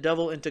tricked the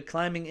devil into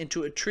climbing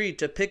into a tree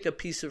to pick a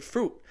piece of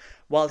fruit.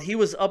 While he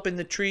was up in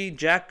the tree,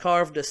 Jack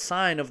carved a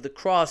sign of the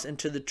cross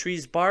into the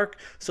tree's bark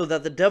so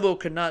that the devil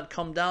could not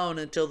come down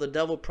until the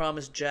devil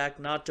promised Jack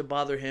not to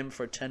bother him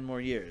for 10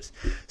 more years.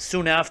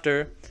 Soon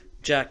after,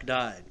 Jack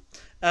died.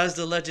 As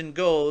the legend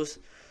goes,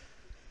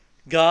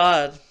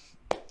 God,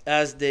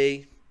 as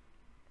they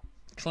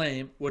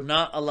claim, would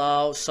not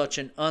allow such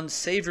an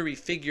unsavory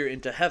figure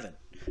into heaven.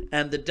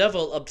 And the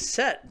devil,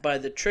 upset by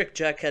the trick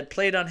Jack had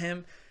played on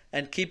him,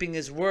 and keeping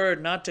his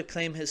word not to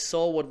claim his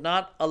soul, would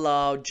not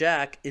allow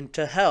Jack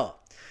into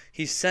hell.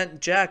 He sent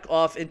Jack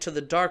off into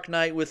the dark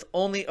night with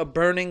only a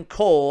burning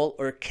coal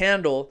or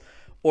candle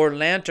or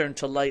lantern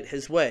to light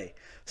his way.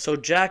 So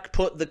Jack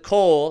put the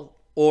coal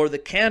or the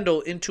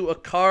candle into a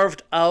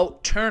carved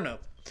out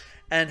turnip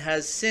and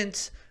has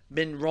since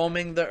been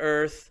roaming the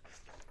earth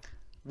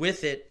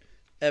with it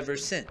ever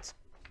since.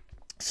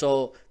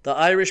 So the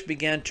Irish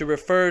began to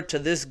refer to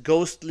this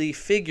ghostly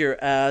figure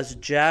as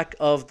Jack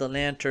of the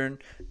Lantern,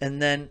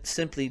 and then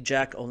simply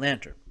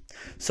Jack-o'-lantern.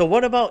 So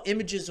what about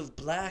images of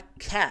black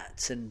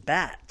cats and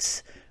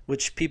bats,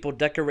 which people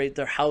decorate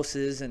their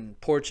houses and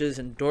porches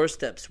and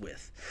doorsteps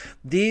with?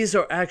 These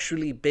are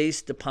actually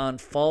based upon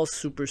false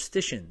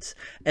superstitions,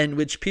 and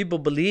which people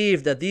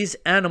believe that these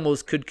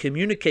animals could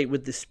communicate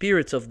with the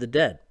spirits of the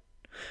dead.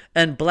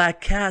 And black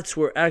cats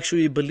were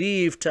actually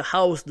believed to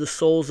house the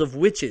souls of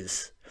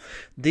witches.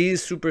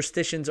 These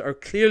superstitions are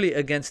clearly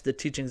against the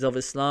teachings of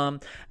Islam,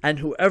 and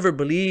whoever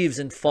believes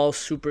in false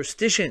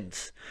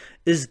superstitions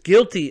is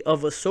guilty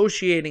of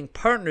associating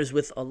partners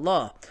with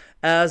Allah.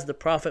 As the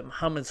Prophet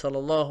Muhammad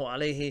sallallahu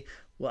alaihi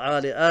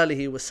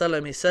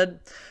wasallam, he said,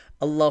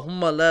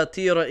 Allahumma la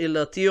tira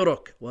illa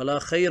tiruk, wa la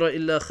khayra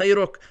illa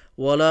khayruk,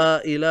 wa la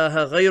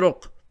ilaha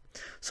ghayruk.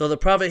 So the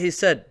Prophet, he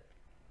said,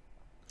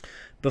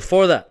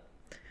 before that,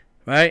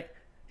 right?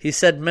 He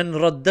said, من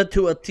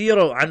ردته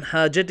التير عن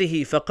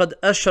حاجته فقد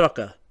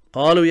أشرك.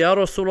 قالوا يا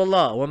رسول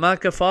الله وما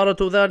كفارة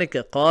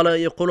ذلك؟ قال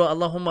يقول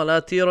اللهم لا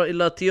تير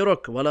إلا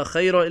تيرك ولا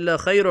خير إلا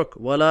خيرك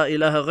ولا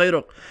إله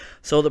غيرك.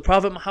 So the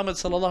Prophet Muhammad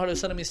sallallahu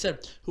alaihi wasallam, he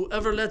said,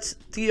 whoever lets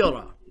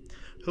tira,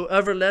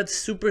 whoever lets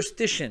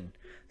superstition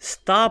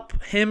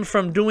stop him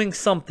from doing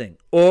something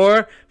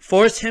or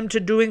force him to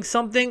doing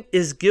something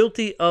is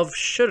guilty of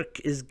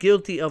shirk, is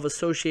guilty of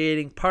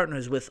associating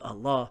partners with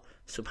Allah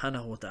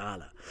subhanahu wa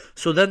ta'ala.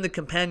 So then the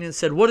companion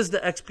said, what is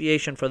the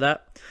expiation for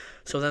that?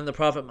 So then the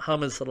Prophet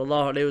Muhammad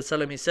sallallahu alaihi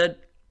wasallam, he said,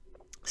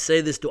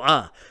 say this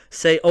dua.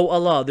 Say, O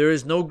Allah, there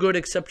is no good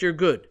except your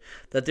good,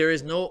 that there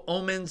is no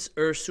omens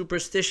or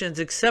superstitions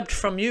except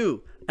from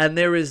you, and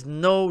there is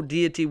no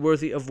deity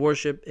worthy of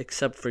worship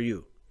except for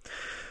you.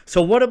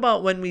 So what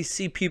about when we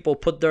see people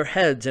put their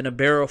heads in a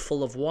barrel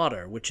full of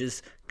water, which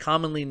is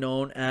commonly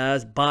known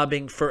as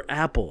bobbing for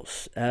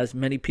apples, as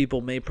many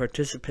people may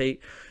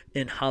participate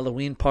in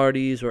Halloween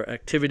parties or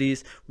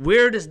activities?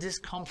 Where does this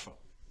come from?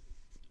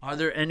 Are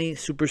there any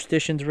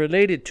superstitions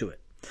related to it?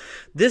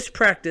 This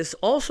practice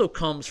also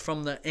comes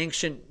from the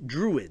ancient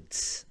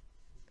Druids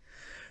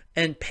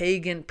and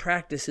pagan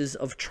practices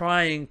of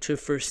trying to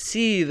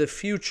foresee the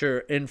future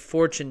in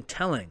fortune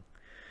telling,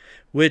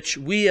 which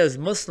we as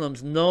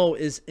Muslims know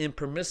is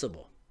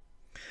impermissible,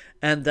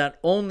 and that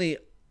only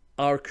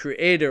our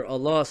Creator,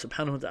 Allah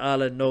subhanahu wa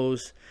ta'ala,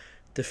 knows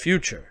the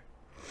future.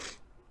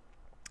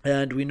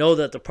 And we know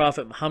that the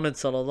Prophet Muhammad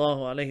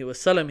sallallahu alaihi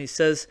wasallam, he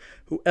says,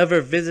 whoever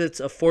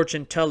visits a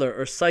fortune teller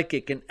or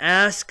psychic and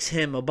asks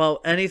him about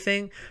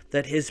anything,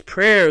 that his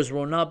prayers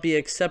will not be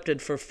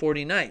accepted for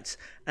 40 nights.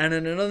 And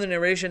in another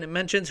narration, it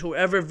mentions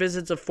whoever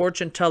visits a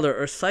fortune teller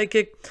or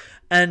psychic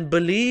and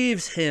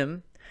believes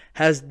him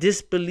has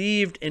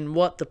disbelieved in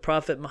what the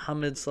Prophet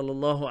Muhammad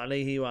sallallahu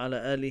alaihi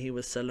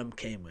wasallam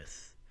came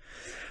with.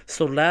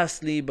 So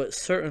lastly, but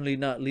certainly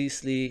not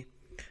leastly,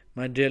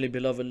 my dearly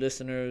beloved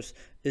listeners,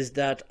 is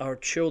that our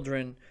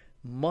children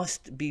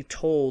must be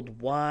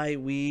told why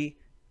we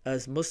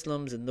as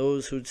Muslims and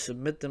those who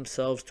submit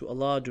themselves to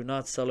Allah do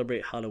not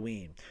celebrate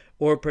Halloween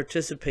or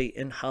participate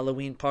in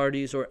Halloween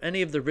parties or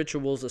any of the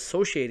rituals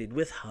associated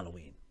with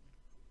Halloween.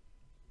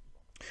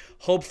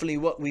 Hopefully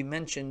what we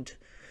mentioned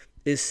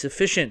is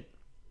sufficient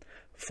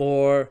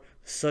for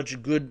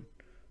such good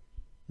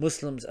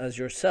Muslims as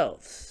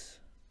yourselves.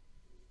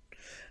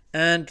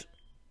 And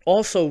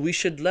also we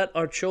should let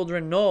our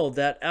children know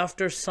that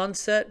after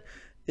sunset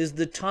is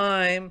the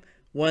time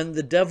when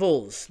the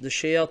devils, the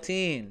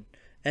shayateen,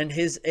 and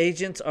his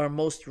agents are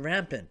most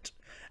rampant.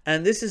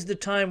 And this is the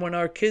time when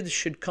our kids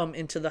should come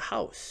into the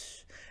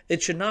house.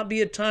 It should not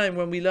be a time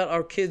when we let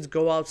our kids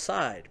go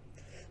outside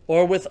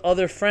or with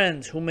other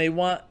friends who may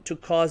want to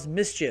cause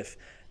mischief,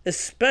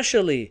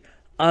 especially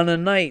on a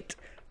night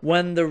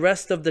when the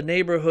rest of the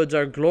neighborhoods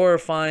are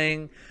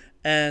glorifying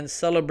and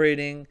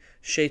celebrating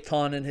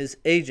shaitan and his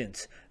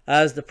agents.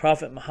 As the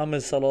Prophet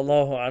Muhammad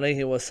sallallahu alaihi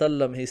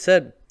wasallam, he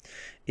said,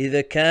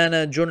 إذا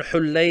كان جنح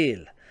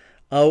الليل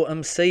أو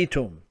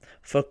أمسيتم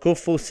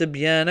فكفوا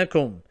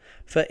صبيانكم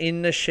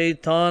فإن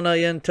الشيطان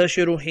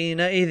ينتشر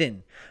حينئذ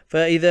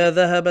فإذا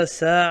ذهب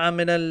ساعة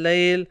من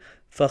الليل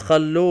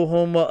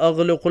فخلوهم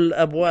وأغلقوا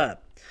الأبواب.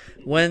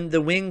 When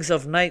the wings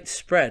of night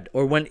spread,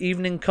 or when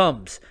evening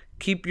comes,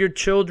 keep your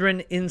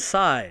children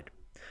inside.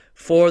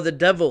 For the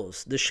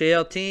devils, the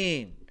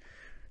shayateen,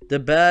 the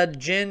bad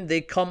jinn,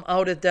 they come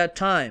out at that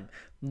time.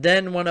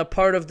 Then when a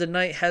part of the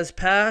night has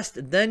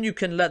passed, then you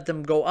can let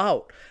them go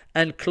out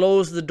and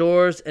close the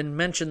doors and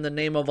mention the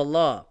name of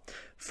Allah.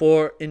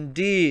 For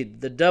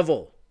indeed the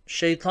devil,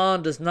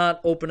 shaitan, does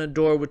not open a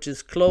door which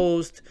is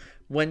closed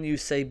when you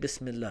say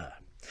Bismillah.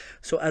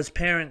 So as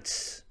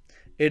parents,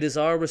 it is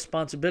our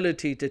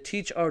responsibility to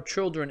teach our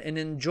children and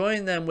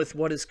enjoin them with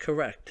what is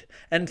correct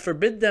and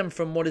forbid them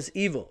from what is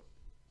evil.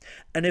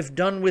 And if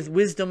done with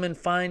wisdom and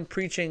fine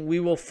preaching, we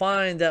will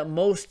find that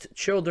most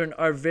children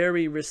are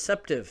very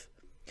receptive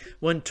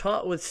when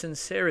taught with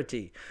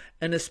sincerity,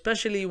 and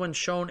especially when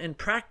shown in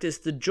practice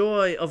the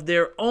joy of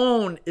their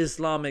own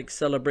Islamic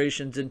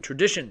celebrations and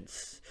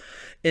traditions.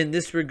 In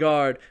this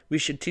regard, we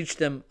should teach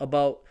them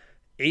about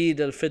Eid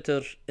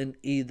al-Fitr and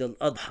Eid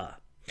al-Adha.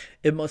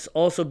 It must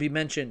also be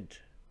mentioned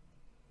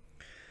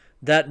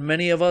that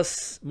many of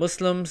us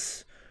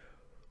Muslims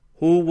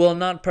who will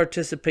not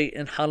participate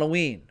in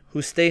Halloween,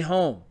 who stay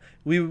home,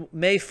 we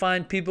may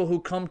find people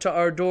who come to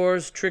our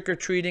doors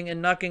trick-or-treating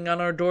and knocking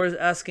on our doors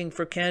asking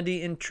for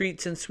candy and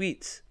treats and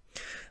sweets.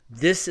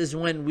 This is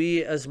when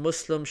we as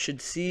Muslims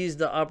should seize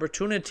the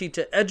opportunity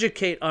to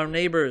educate our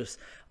neighbors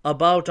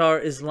about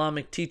our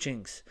Islamic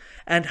teachings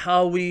and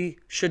how we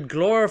should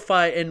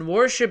glorify and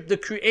worship the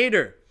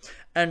Creator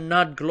and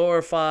not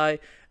glorify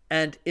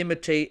and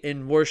imitate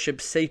and worship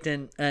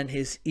Satan and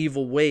his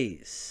evil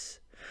ways.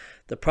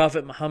 The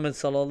Prophet Muhammad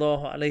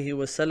sallallahu alaihi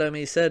wasallam,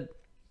 he said,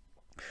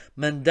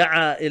 من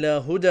دعا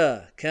إلى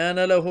هدى كان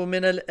له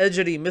من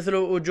الأجر مثل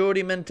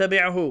أجور من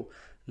تبعه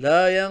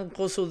لا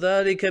ينقص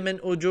ذلك من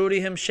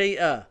أجورهم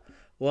شيئا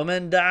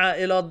ومن دعا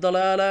إلى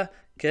الضلالة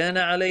كان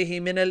عليه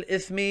من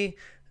الإثم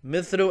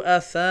مثل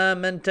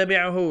آثام من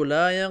تبعه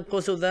لا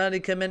ينقص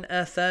ذلك من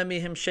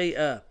آثامهم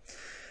شيئا.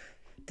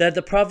 That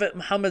the Prophet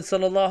Muhammad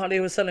sallallahu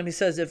alaihi wasallam, he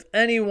says, if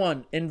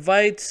anyone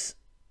invites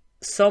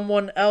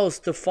someone else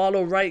to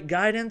follow right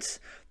guidance,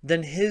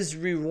 then his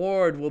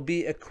reward will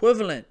be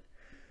equivalent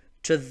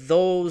to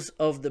those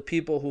of the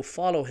people who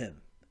follow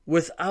him,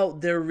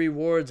 without their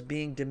rewards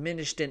being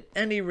diminished in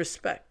any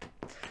respect.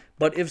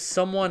 But if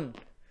someone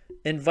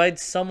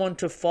invites someone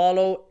to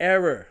follow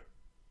error,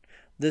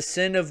 the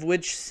sin of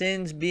which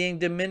sins being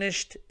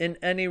diminished in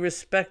any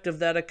respect of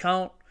that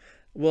account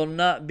will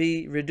not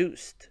be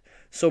reduced.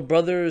 So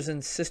brothers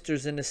and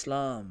sisters in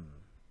Islam,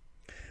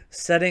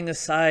 setting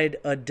aside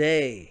a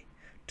day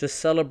to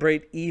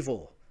celebrate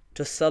evil,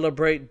 to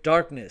celebrate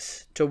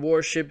darkness, to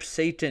worship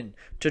Satan,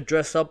 to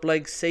dress up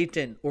like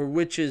Satan or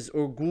witches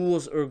or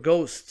ghouls or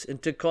ghosts,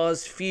 and to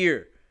cause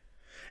fear,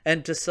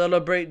 and to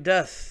celebrate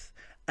death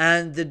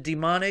and the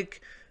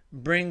demonic,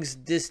 brings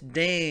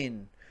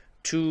disdain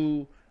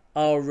to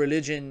our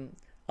religion,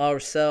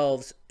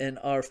 ourselves, and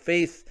our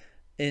faith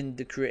in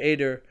the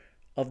Creator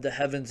of the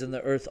heavens and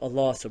the earth,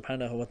 Allah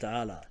subhanahu wa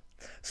ta'ala.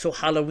 So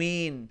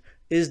Halloween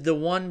is the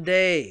one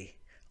day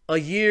a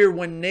year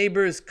when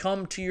neighbors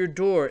come to your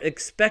door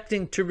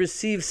expecting to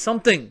receive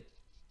something.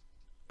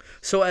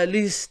 So at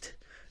least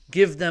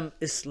give them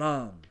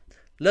Islam.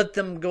 Let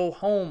them go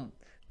home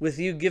with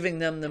you giving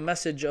them the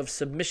message of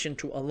submission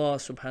to Allah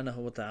subhanahu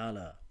wa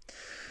ta'ala.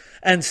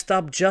 And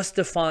stop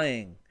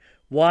justifying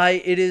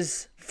why it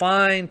is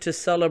fine to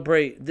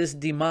celebrate this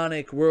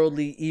demonic,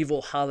 worldly,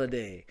 evil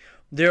holiday.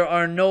 There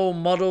are no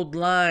muddled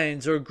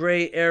lines or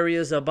gray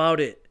areas about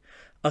it.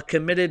 A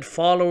committed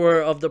follower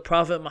of the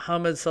Prophet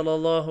Muhammad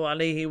sallallahu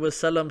alaihi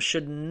wasallam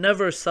should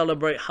never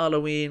celebrate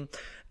Halloween,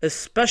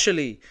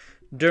 especially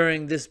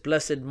during this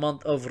blessed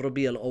month of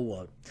Rabi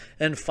al-Awwal.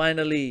 And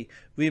finally,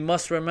 we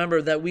must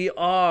remember that we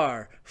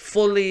are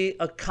fully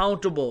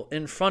accountable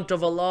in front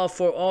of Allah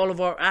for all of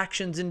our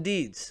actions and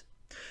deeds.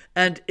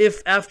 And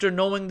if after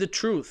knowing the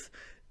truth,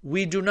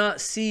 we do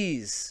not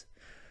cease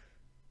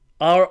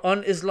our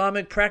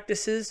un-Islamic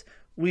practices,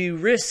 we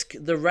risk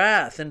the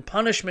wrath and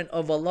punishment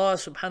of Allah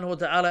subhanahu wa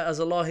ta'ala, as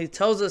Allah He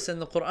tells us in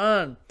the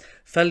Quran,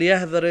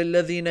 فَلْيَحْذَرِ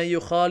الَّذِينَ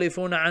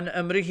يُخَالِفُونَ عَنْ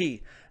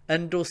أَمْرِهِ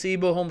أَن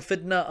تُصِيبُهُمْ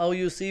فِتْنَةٌ أَوْ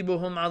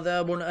يُصِيبُهُمْ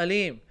عَذَابٌ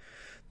أَلِيمٌ.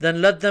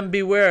 Then let them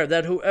beware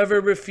that whoever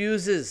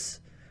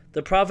refuses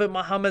the Prophet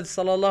Muhammad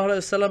sallallahu alaihi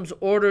wasallam's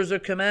orders or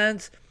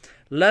commands,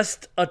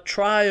 lest a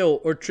trial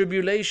or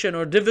tribulation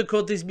or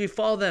difficulties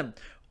befall them,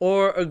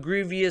 or a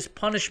grievous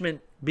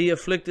punishment be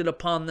afflicted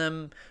upon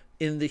them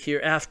in the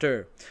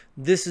hereafter.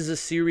 This is a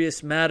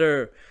serious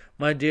matter,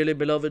 my dearly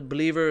beloved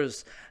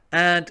believers,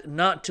 and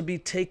not to be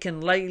taken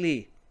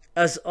lightly,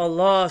 as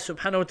Allah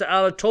subhanahu wa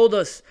ta'ala told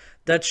us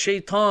that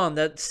shaitan,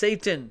 that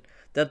Satan,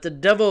 that the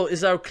devil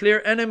is our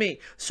clear enemy,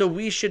 so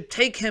we should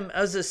take him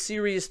as a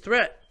serious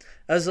threat.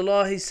 As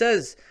Allah He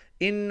says,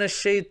 إِنَّ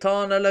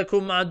الشَّيْطَانَ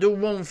لَكُمْ عَدُوٌّ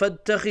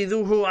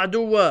فَاتَّخِذُوهُ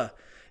عَدُوًّا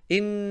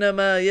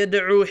إِنَّمَا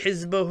يَدْعُو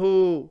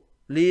حِزْبَهُ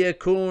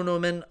لِيَكُونُوا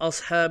مِنْ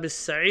أَصْحَابِ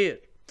السَّعِيرِ.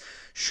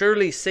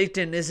 Surely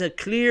Satan is a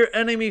clear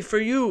enemy for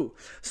you,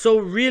 so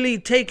really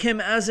take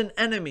him as an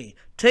enemy.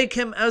 Take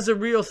him as a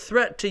real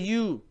threat to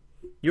you,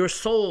 your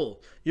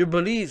soul, your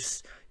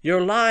beliefs,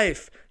 your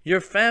life, your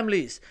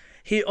families.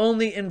 He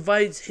only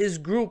invites his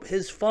group,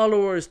 his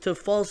followers, to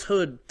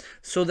falsehood,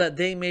 so that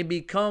they may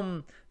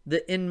become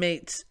the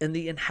inmates and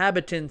the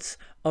inhabitants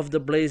of the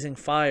blazing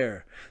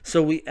fire.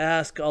 So we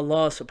ask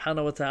Allah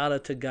subhanahu wa ta'ala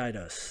to guide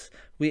us.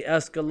 We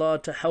ask Allah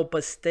to help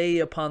us stay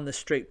upon the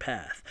straight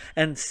path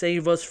and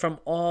save us from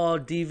all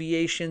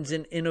deviations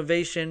and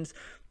innovations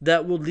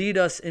that will lead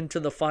us into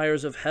the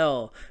fires of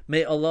hell.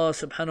 May Allah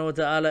subhanahu wa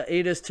ta'ala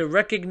aid us to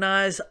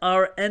recognize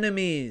our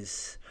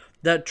enemies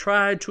that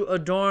try to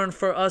adorn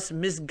for us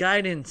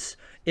misguidance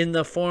in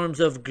the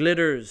forms of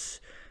glitters,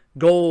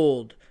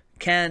 gold,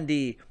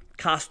 candy,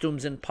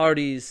 costumes and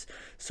parties.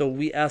 So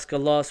we ask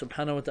Allah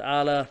subhanahu wa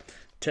ta'ala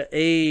to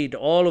aid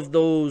all of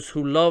those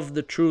who love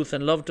the truth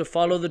and love to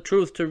follow the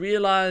truth, to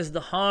realize the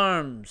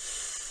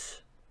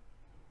harms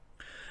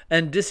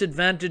and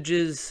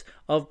disadvantages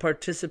of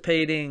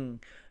participating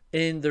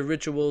in the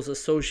rituals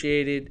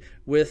associated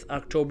with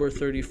October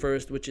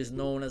 31st, which is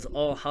known as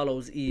All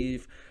Hallows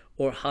Eve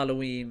or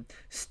Halloween.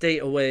 Stay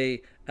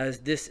away,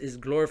 as this is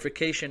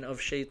glorification of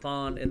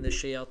shaitan and the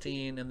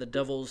shayateen and the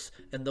devils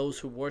and those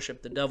who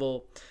worship the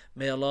devil.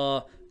 May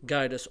Allah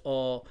guide us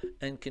all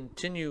and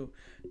continue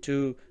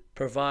to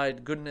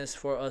provide goodness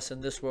for us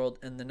in this world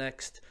and the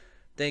next.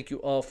 Thank you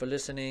all for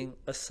listening.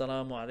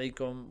 Assalamu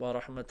alaikum wa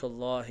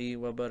rahmatullahi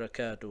wa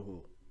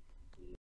barakatuhu.